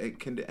apart. It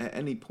can at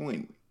any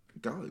point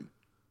go.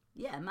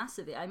 Yeah,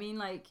 massively. I mean,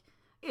 like,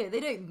 they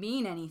don't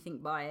mean anything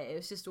by it. It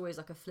was just always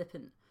like a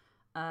flippant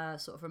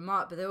sort of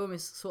remark, but they're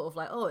almost sort of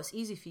like, oh, it's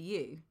easy for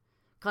you.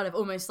 Kind of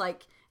almost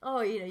like, oh,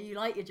 you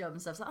like your job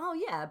and stuff. It's like, oh,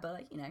 yeah, but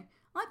like,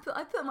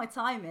 I put my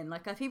time in.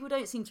 Like, people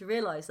don't seem to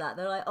realise that.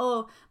 They're like,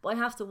 oh, but I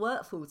have to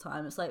work full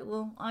time. It's like,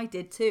 well, I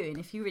did too. And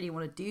if you really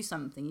want to do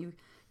something,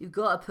 you've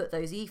got to put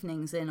those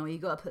evenings in, or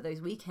you've got to put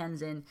those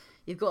weekends in.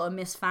 You've got to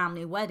miss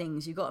family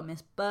weddings. You've got to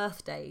miss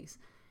birthdays.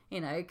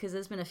 Because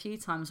there's been a few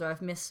times where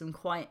I've missed some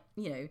quite,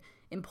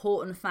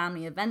 important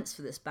family events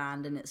for this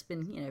band, and it's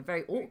been,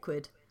 very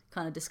awkward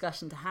kind of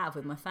discussion to have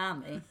with my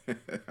family.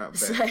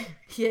 So,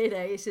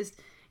 it's just,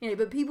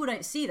 but people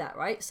don't see that,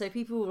 right? So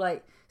people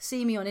like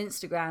see me on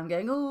Instagram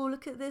going, oh,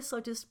 look at this I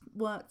just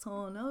worked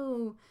on.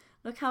 Oh,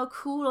 look how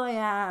cool I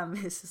am.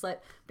 It's just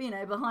like,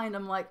 but, behind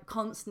I'm like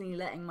constantly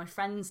letting my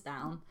friends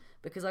down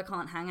because I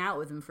can't hang out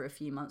with them for a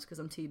few months because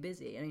I'm too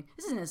busy. I mean,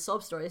 this isn't a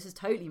sob story. This is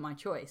totally my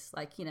choice.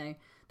 Like,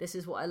 this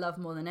is what I love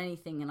more than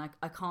anything, and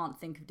I can't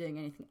think of doing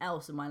anything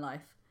else in my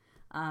life.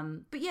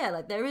 But yeah,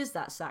 like there is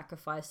that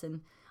sacrifice,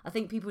 and I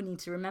think people need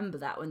to remember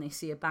that when they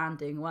see a band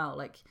doing well.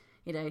 Like,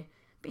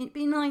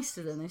 be nice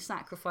to them. They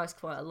sacrifice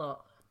quite a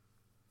lot.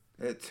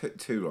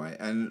 Too right,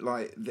 and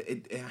like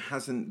it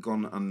hasn't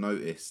gone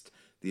unnoticed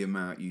the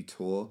amount you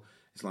tour.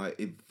 It's like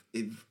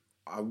if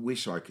I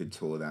wish I could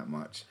tour that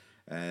much.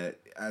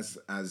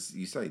 As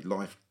you say,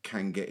 life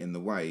can get in the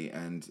way,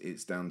 and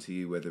it's down to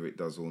you whether it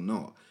does or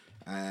not.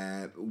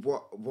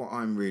 What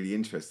I'm really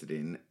interested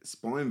in,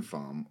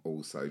 Spinefarm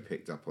also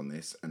picked up on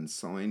this and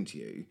signed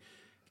you.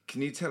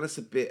 Can you tell us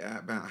a bit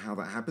about how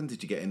that happened?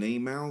 Did you get an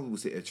email?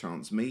 Was it a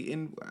chance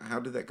meeting? How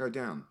did that go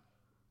down?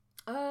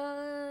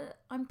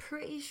 I'm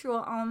pretty sure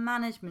our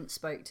management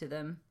spoke to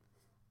them.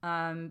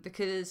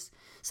 Because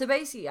so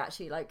basically,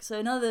 actually, like, so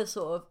another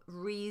sort of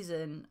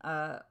reason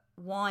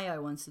why I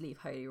wanted to leave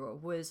Holy Roar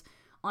was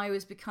I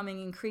was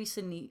becoming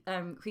increasingly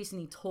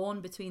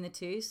torn between the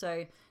two.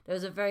 So there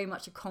was very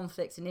much a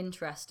conflict and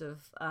interest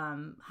of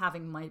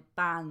having my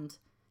band,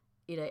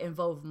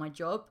 involved with my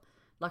job.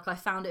 Like, I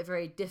found it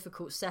very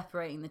difficult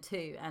separating the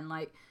two, and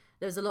like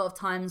there's a lot of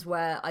times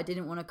where I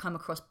didn't want to come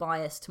across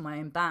biased to my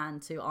own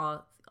band, to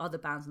our other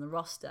bands on the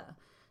roster.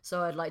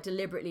 So I'd like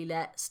deliberately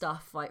let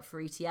stuff like for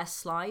ETS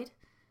slide.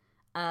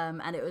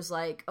 And it was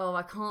like, oh,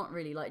 I can't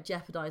really like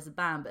jeopardize the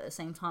band, but at the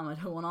same time, I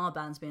don't want our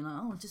bands being like,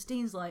 oh,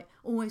 Justine's like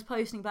always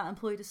posting about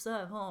employee to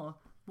serve. Oh,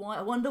 why?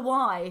 I wonder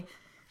why.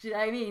 Do you know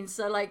what I mean?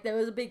 So like, there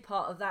was a big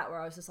part of that where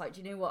I was just like,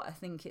 do you know what? I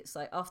think it's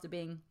like after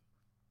being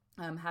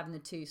having the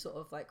two sort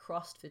of like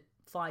crossed for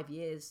 5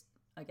 years.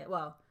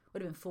 Well,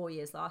 would have been 4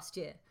 years last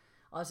year.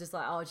 I was just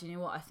like, oh, do you know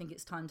what? I think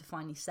it's time to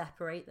finally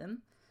separate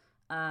them.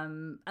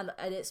 And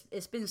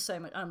it's been so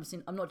much.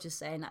 I'm not just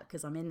saying that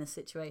because I'm in this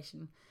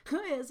situation.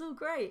 It's all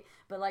great,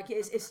 but like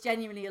it's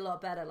genuinely a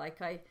lot better.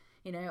 Like I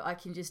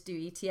can just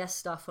do ETS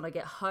stuff when I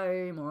get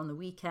home or on the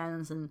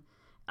weekends, and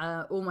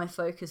all my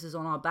focus is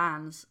on our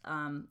bands,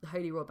 the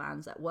Holy Roar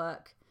bands at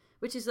work,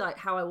 which is like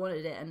how I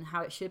wanted it and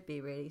how it should be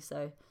really.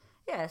 So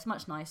yeah, it's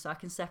much nicer. I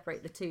can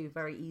separate the two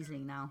very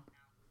easily now.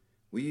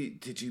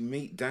 Did you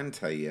meet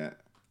Dante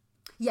yet?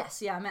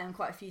 Yes, yeah, I met him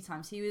quite a few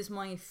times. He was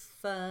my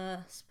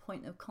first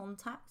point of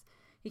contact.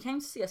 He came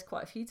to see us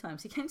quite a few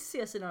times. He came to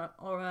see us in our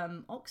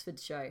Oxford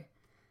show,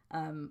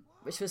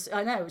 which was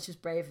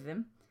brave of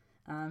him.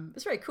 It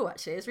was very cool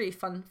actually. It was a really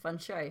fun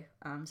show.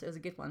 So it was a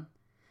good one.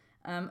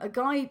 A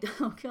guy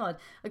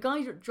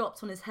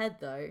dropped on his head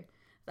though.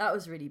 That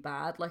was really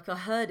bad. Like I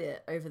heard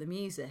it over the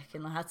music,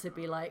 and I had to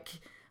be like,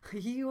 "Are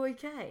you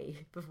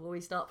okay?" before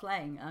we start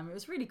playing. It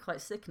was really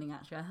quite sickening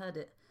actually. I heard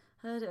it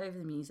over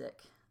the music.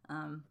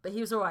 But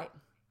he was all right.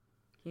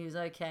 He was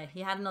okay.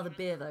 He had another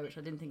beer though, which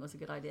I didn't think was a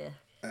good idea.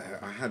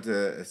 I had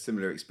a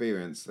similar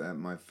experience.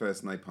 My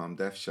first Napalm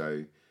Death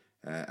show,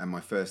 and my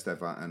first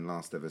ever and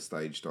last ever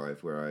stage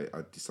dive, where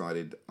I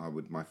decided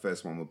my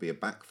first one would be a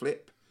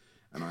backflip,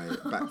 and I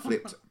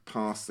backflipped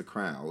past the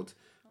crowd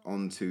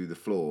onto the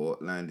floor,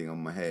 landing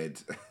on my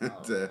head,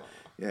 and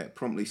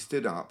promptly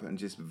stood up and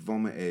just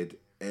vomited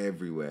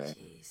everywhere.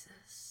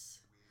 Jesus.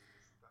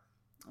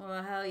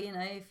 Well, hell,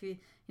 if you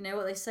know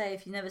what they say,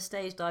 if you never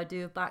stage dive,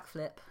 do a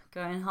backflip,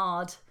 going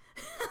hard.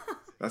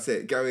 That's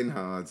it, going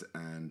hard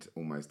and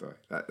almost die.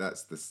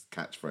 That's the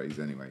catchphrase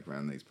anyway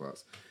around these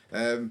parts.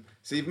 So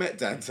you've met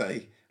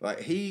Dante.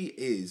 Like he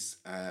is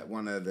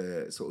one of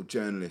the sort of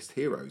journalist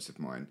heroes of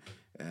mine.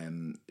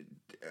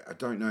 I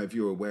don't know if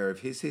you're aware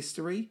of his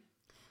history.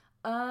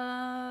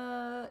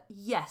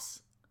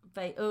 Yes,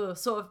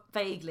 sort of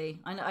vaguely.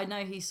 I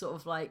know he's sort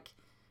of like,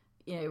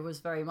 was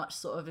very much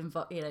sort of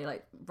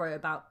like wrote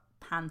about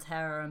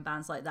Pantera and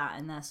bands like that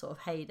in their sort of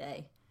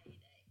heyday.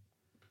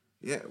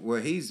 Yeah,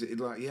 well, he's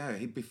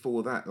like,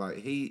 before that,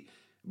 like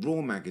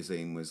Raw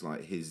magazine was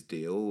like his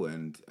deal,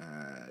 and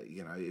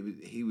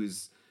he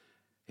was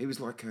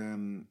like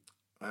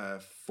a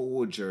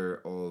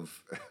forger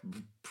of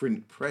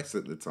print press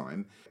at the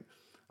time.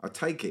 I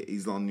take it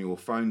he's on your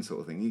phone sort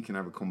of thing. You can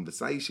have a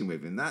conversation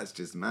with him. That's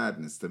just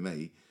madness to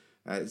me.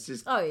 It's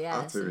just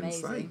utter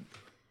insane.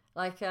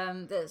 Like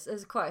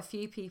there's quite a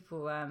few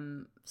people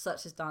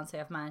such as Dante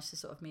I've managed to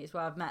sort of meet as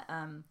well. I've met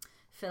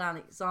Phil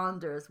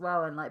Alexander as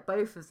well, and like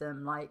both of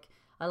them, like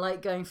I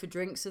like going for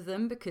drinks with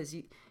them because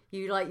I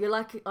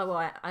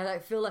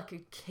feel like a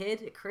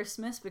kid at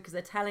Christmas because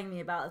they're telling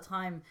me about the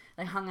time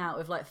they hung out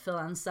with like Phil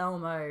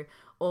Anselmo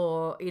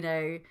or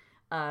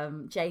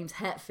James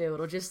Hetfield,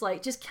 or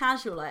just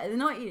casual, like they're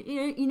not,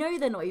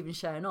 they're not even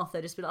showing off.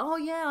 They're just be like, oh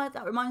yeah,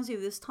 that reminds me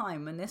of this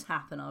time when this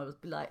happened. I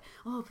would be like,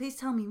 oh, please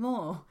tell me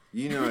more.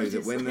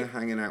 That when they're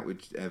hanging out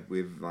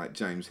with like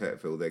James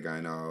Hetfield, they're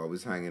going, oh, I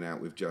was hanging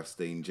out with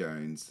Justine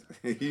Jones.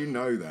 You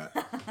know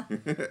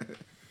that.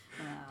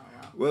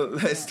 Well,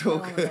 let's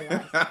talk.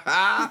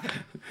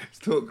 Let's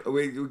talk.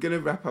 We're going to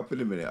wrap up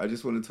in a minute. I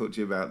just want to talk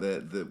to you about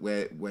the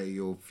where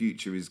your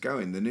future is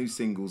going. The new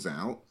single's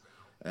out.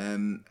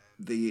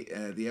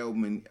 The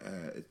album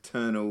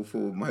Eternal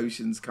for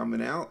Motion's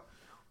coming out.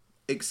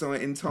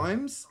 Exciting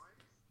times.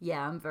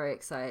 Yeah, I'm very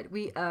excited.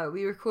 We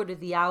recorded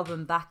the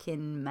album back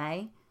in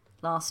May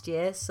last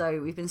year, so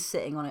we've been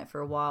sitting on it for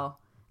a while.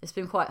 It's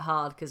been quite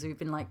hard because we've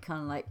been like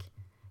kind of like,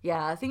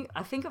 yeah, I think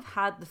I've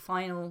had the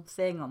final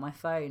thing on my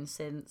phone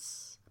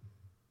since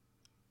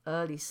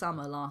early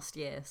summer last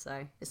year,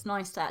 so it's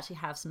nice to actually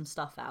have some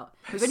stuff out.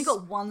 We've only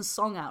got one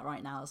song out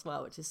right now as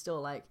well, which is still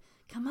like,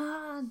 come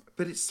on.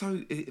 But it's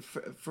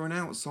for an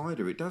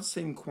outsider, it does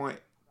seem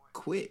quite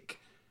quick,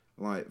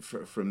 like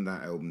from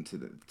that album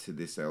to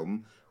this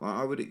album.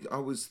 Like I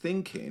was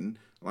thinking,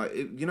 like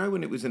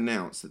when it was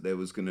announced that there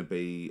was going to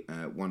be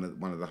one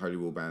of the Holy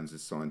Roar bands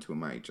is signed to a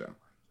major,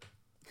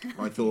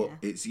 I thought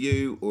it's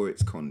you or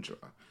it's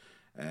Conjurer.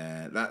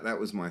 That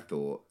was my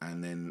thought,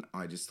 and then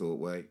I just thought,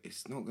 well,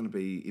 it's not going to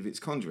be. If it's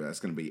Conjurer, that's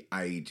going to be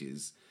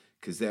ages.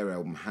 Because their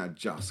album had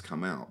just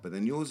come out, but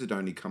then yours had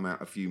only come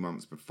out a few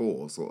months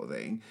before, sort of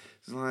thing.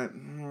 It's like,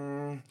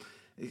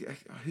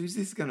 who's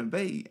this going to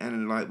be?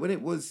 And like when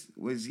it was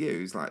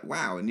you, it's like,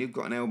 wow, and you've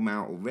got an album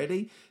out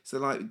already. So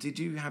like, did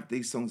you have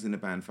these songs in the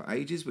band for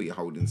ages? Were you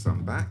holding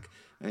some back?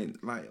 And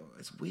like,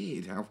 it's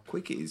weird how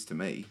quick it is to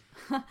me.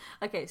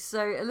 Okay,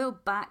 so a little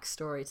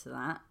backstory to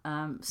that.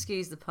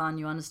 Excuse the pun.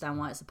 You understand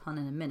why it's a pun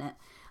in a minute.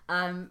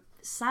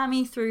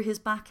 Sammy threw his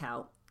back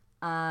out.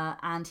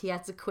 And he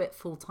had to quit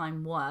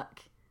full-time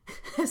work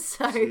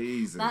So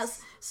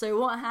Jesus. so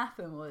what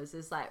happened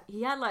is like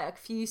he had like a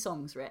few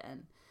songs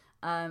written,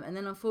 and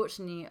then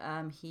unfortunately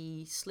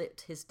he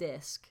slipped his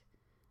disc,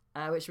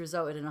 which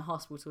resulted in a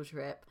hospital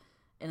trip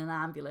in an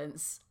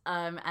ambulance.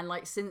 And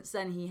like since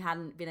then he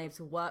hadn't been able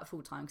to work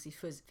full time because he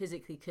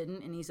physically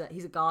couldn't, and he's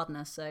a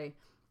gardener, so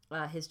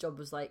his job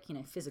was like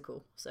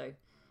physical, so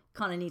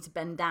kind of need to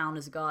bend down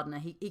as a gardener.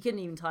 He couldn't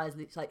even tie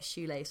his like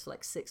shoelace for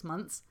like 6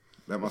 months.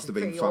 That must have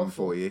been fun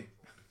for you.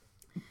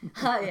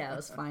 Yeah, it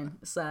was fine.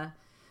 So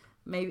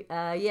maybe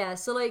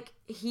so like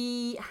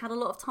he had a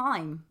lot of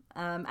time,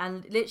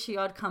 and literally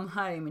I'd come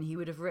home and he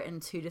would have written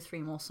 2 to 3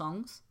 more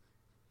songs.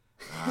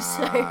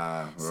 So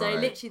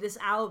literally this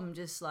album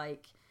just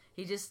like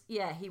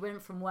he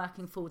went from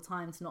working full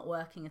time to not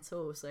working at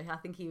all. So I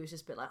think he was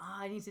just a bit like,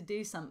 I need to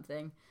do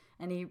something,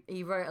 and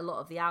he wrote a lot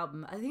of the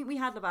album. I think we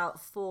had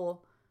about four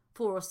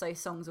or so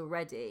songs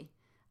already,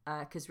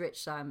 because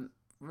Rich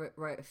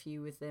wrote a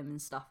few with them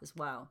and stuff as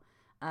well.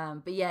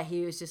 But yeah,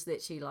 he was just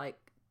literally like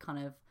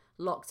kind of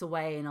locked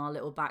away in our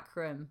little back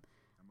room,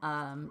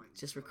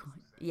 just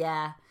recording.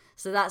 Yeah,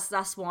 so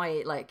that's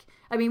why like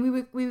I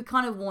mean we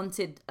kind of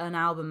wanted an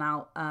album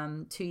out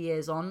 2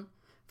 years on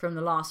from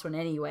the last one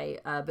anyway,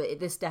 but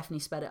this definitely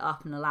sped it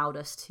up and allowed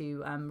us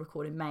to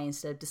record in May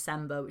instead of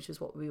December, which is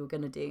what we were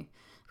going to do,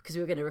 because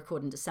we were going to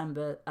record in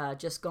December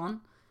just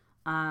gone.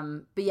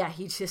 But yeah,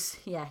 he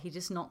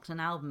just knocked an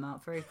album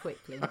out very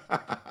quickly.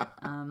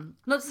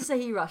 Not to say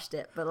he rushed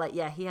it, but like,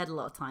 yeah, he had a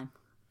lot of time.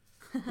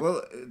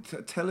 Well,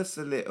 tell us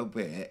a little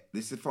bit.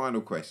 This is the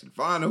final question.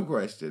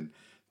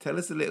 Tell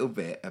us a little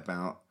bit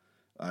about.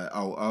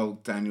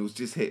 Daniel's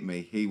just hit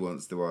me. He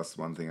wants to ask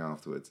one thing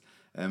afterwards.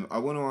 I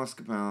want to ask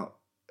about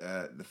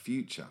the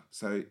future.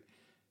 So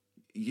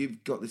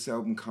you've got this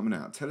album coming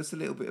out. Tell us a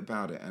little bit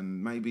about it,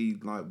 and maybe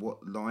like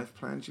what live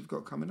plans you've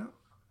got coming up.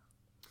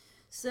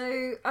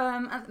 So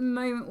at the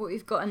moment, what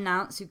we've got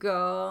announced, we've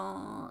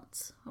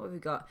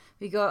got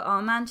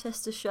our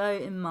Manchester show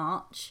in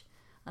March,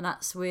 and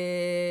that's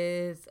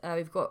with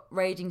we've got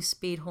Raging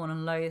Speedhorn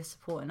and Loathe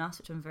supporting us,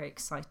 which I'm very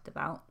excited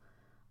about.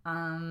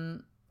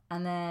 And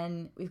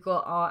then we've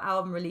got our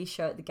album release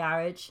show at the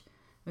Garage.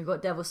 We've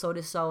got Devil Sold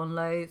His Soul and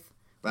Loathe.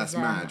 That's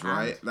mad,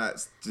 right?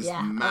 That's just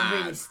mad.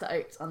 I'm really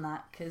stoked on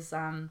that because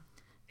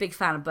big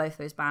fan of both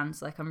those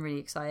bands. Like, I'm really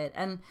excited,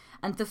 and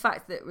the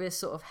fact that we're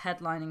sort of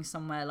headlining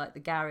somewhere like the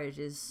Garage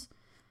is,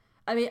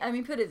 I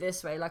mean, put it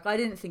this way, like I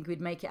didn't think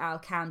we'd make it out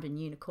of Camden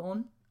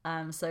Unicorn.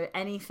 So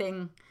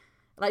anything,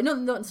 like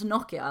not to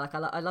knock it,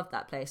 I love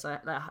that place.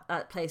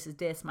 That place is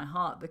dear to my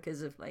heart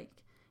because of like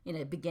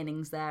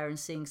beginnings there and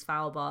seeing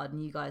Svalbard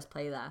and you guys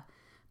play there.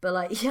 But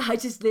like, yeah, I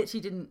just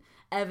literally didn't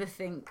ever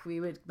think we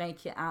would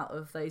make it out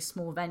of those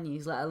small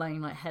venues, let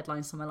alone like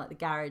headline somewhere like the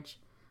Garage.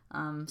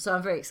 So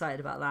I'm very excited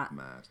about that.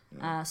 Mad.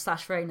 Yeah.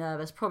 / very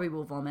nervous. Probably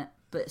will vomit,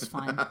 but it's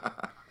fine.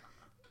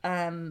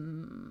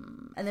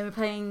 And then we're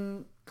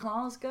playing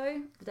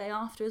Glasgow the day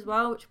after as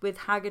well, with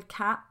Haggard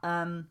Cat,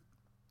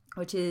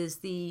 which is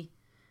the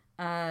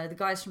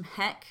guys from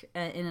Heck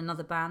in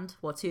another band.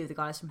 Well, 2 of the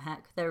guys from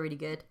Heck. They're really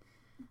good.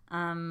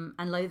 And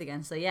Loathe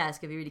again. So yeah, it's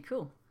gonna be really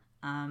cool.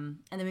 And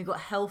then we've got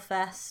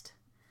Hellfest,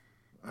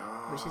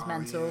 which is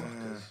mental.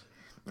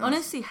 Yeah.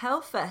 Honestly,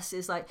 Hellfest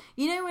is like,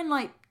 when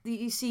like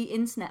you see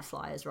internet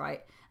flyers,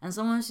 right? And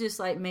someone's just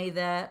like made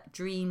their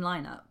dream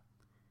lineup.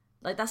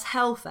 Like, that's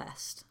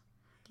Hellfest.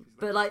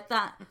 But like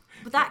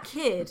that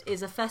kid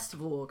is a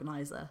festival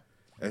organizer.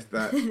 It's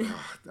that.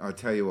 I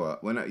tell you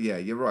what.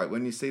 You're right.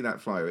 When you see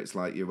that flyer, it's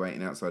like you're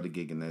waiting outside a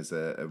gig and there's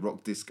a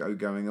rock disco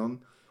going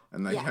on,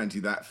 and they hand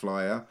you that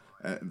flyer.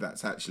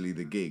 That's actually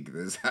the gig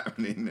that's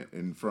happening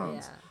in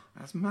France. Yeah.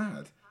 That's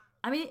mad.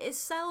 I mean, it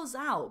sells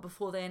out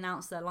before they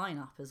announce their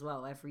lineup as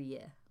well every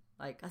year.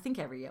 Like, I think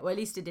every year. Well, at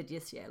least it did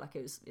this year. Like,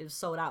 it was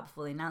sold out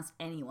before they announced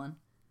anyone.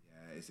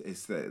 Yeah,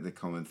 it's the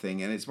common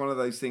thing, and it's one of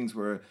those things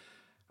where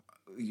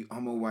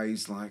I'm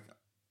always like,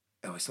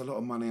 oh, it's a lot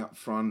of money up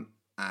front,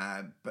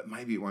 but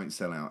maybe it won't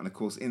sell out. And of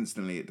course,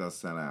 instantly it does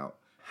sell out.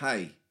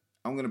 Hey,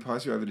 I'm going to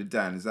pass you over to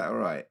Dan. Is that all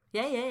right?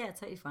 Yeah,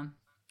 totally fine.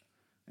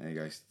 There you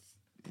go.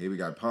 Here we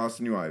go.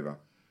 Passing you over.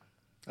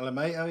 Hello,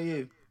 mate. How are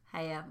you?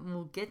 Hey, I'm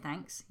all good,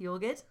 thanks. You all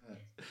good?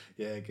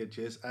 Yeah, good.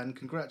 Cheers, and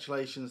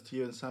congratulations to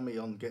you and Sammy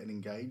on getting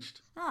engaged.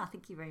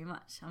 Thank you very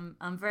much.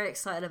 I'm very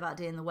excited about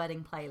doing the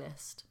wedding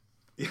playlist.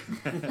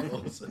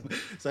 Awesome.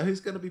 So who's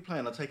going to be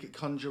playing? I take it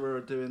Conjurer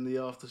are doing the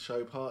after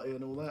show party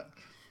and all that.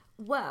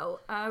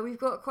 Well, we've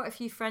got quite a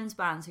few friends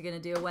bands who are going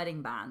to do a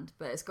wedding band,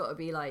 but it's got to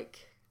be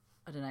like,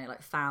 I don't know,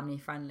 like family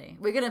friendly.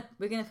 We're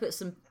gonna put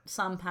some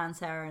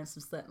Pantera and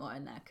some Slipknot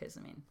in there because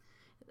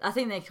I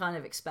think they kind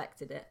of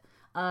expected it.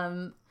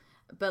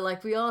 But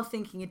like, we are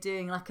thinking of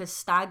doing like a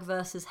stag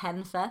versus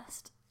hen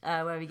fest,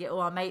 where we get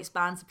all our mates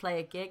band to play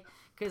a gig,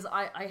 because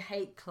I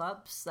hate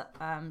clubs,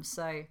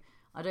 so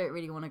I don't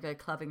really want to go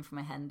clubbing for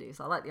my hen do.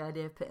 So I like the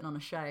idea of putting on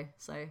a show,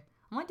 so I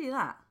might do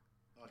that.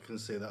 I can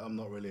see that. I'm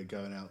not really a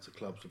going out to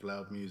clubs with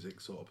loud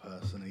music sort of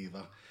person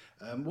either.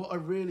 What I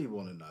really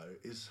want to know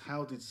is,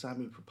 how did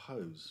Sammy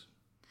propose?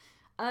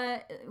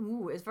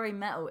 It's very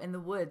metal in the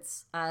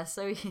woods.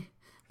 So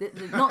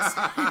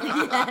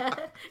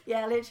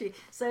yeah, literally.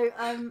 So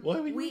Why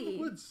are we in the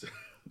woods?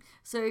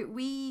 So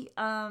we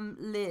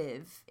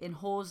live in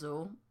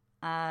Horsell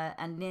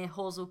and near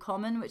Horsell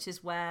Common, which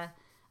is where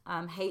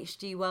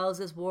H.G.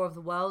 Wells's War of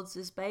the Worlds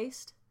is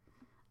based.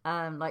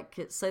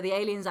 So the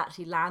aliens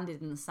actually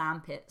landed in the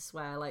sandpits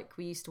where like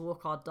we used to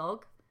walk our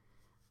dog.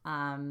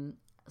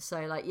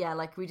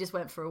 We just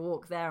went for a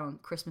walk there on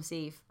Christmas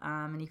Eve,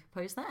 and he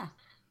proposed there.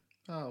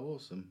 Oh,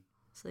 awesome.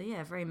 So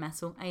yeah, very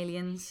metal,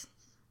 aliens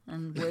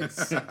and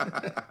woods.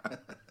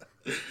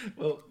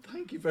 Well,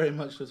 thank you very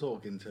much for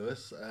talking to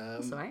us.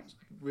 That's all right.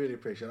 Really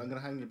appreciate it. I'm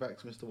going to hang you back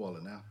to Mr.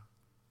 Waller now.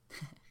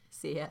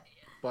 See ya.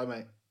 Bye,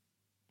 mate.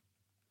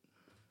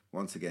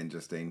 Once again,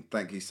 Justine,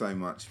 thank you so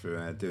much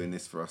for doing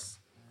this for us.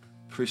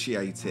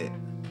 Appreciate it.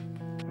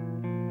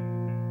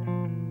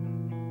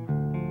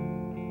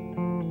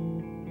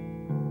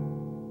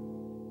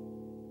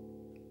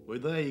 Well,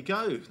 there you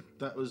go.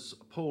 That was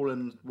Paul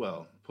and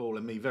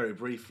me very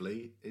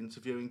briefly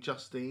interviewing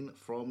Justine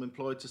from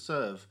Employed to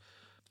Serve.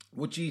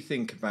 What do you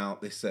think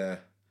about this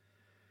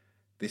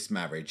this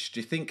marriage? Do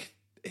you think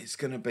it's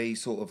going to be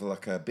sort of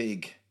like a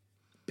big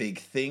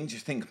thing? Do you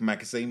think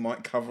magazine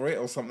might cover it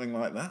or something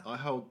like that? I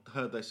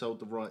heard they sold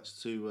the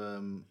rights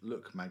to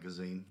Look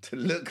magazine. To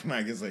Look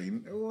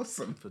magazine?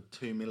 Awesome. For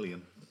 $2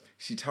 million.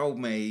 She told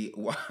me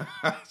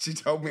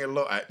a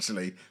lot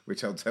actually,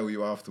 which I'll tell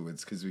you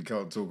afterwards because we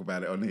can't talk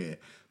about it on here.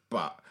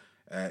 But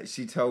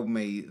she told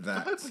me that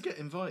I hope I get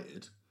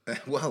invited.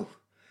 Well,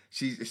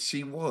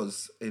 she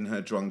was in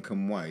her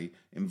drunken way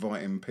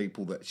inviting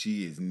people that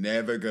she is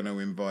never going to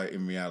invite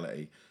in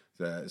reality.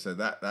 So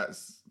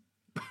that's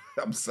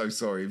I'm so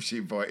sorry if she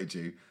invited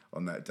you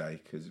on that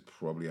day because it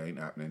probably ain't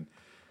happening.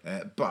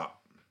 But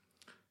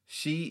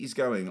she is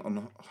going on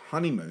a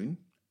honeymoon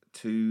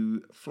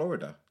to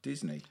Florida,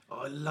 Disney.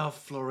 I love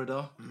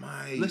Florida.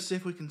 Mate. Let's see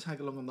if we can tag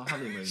along on the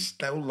honeymoon.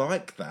 They'll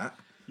like that.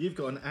 You've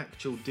got an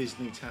actual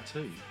Disney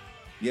tattoo.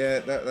 Yeah,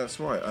 that's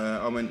right.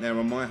 I went there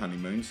on my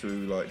honeymoon, so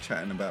we were like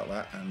chatting about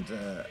that, and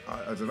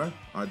I don't know.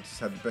 I just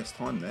had the best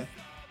time there.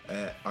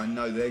 I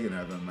know they're going to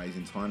have an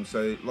amazing time.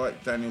 So,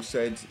 like Daniel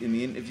said in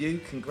the interview,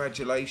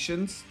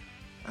 congratulations.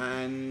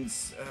 And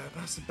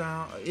that's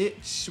about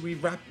it. Should we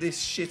wrap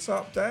this shit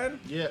up, Dan?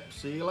 Yep.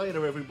 See you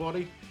later,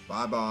 everybody.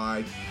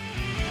 Bye-bye.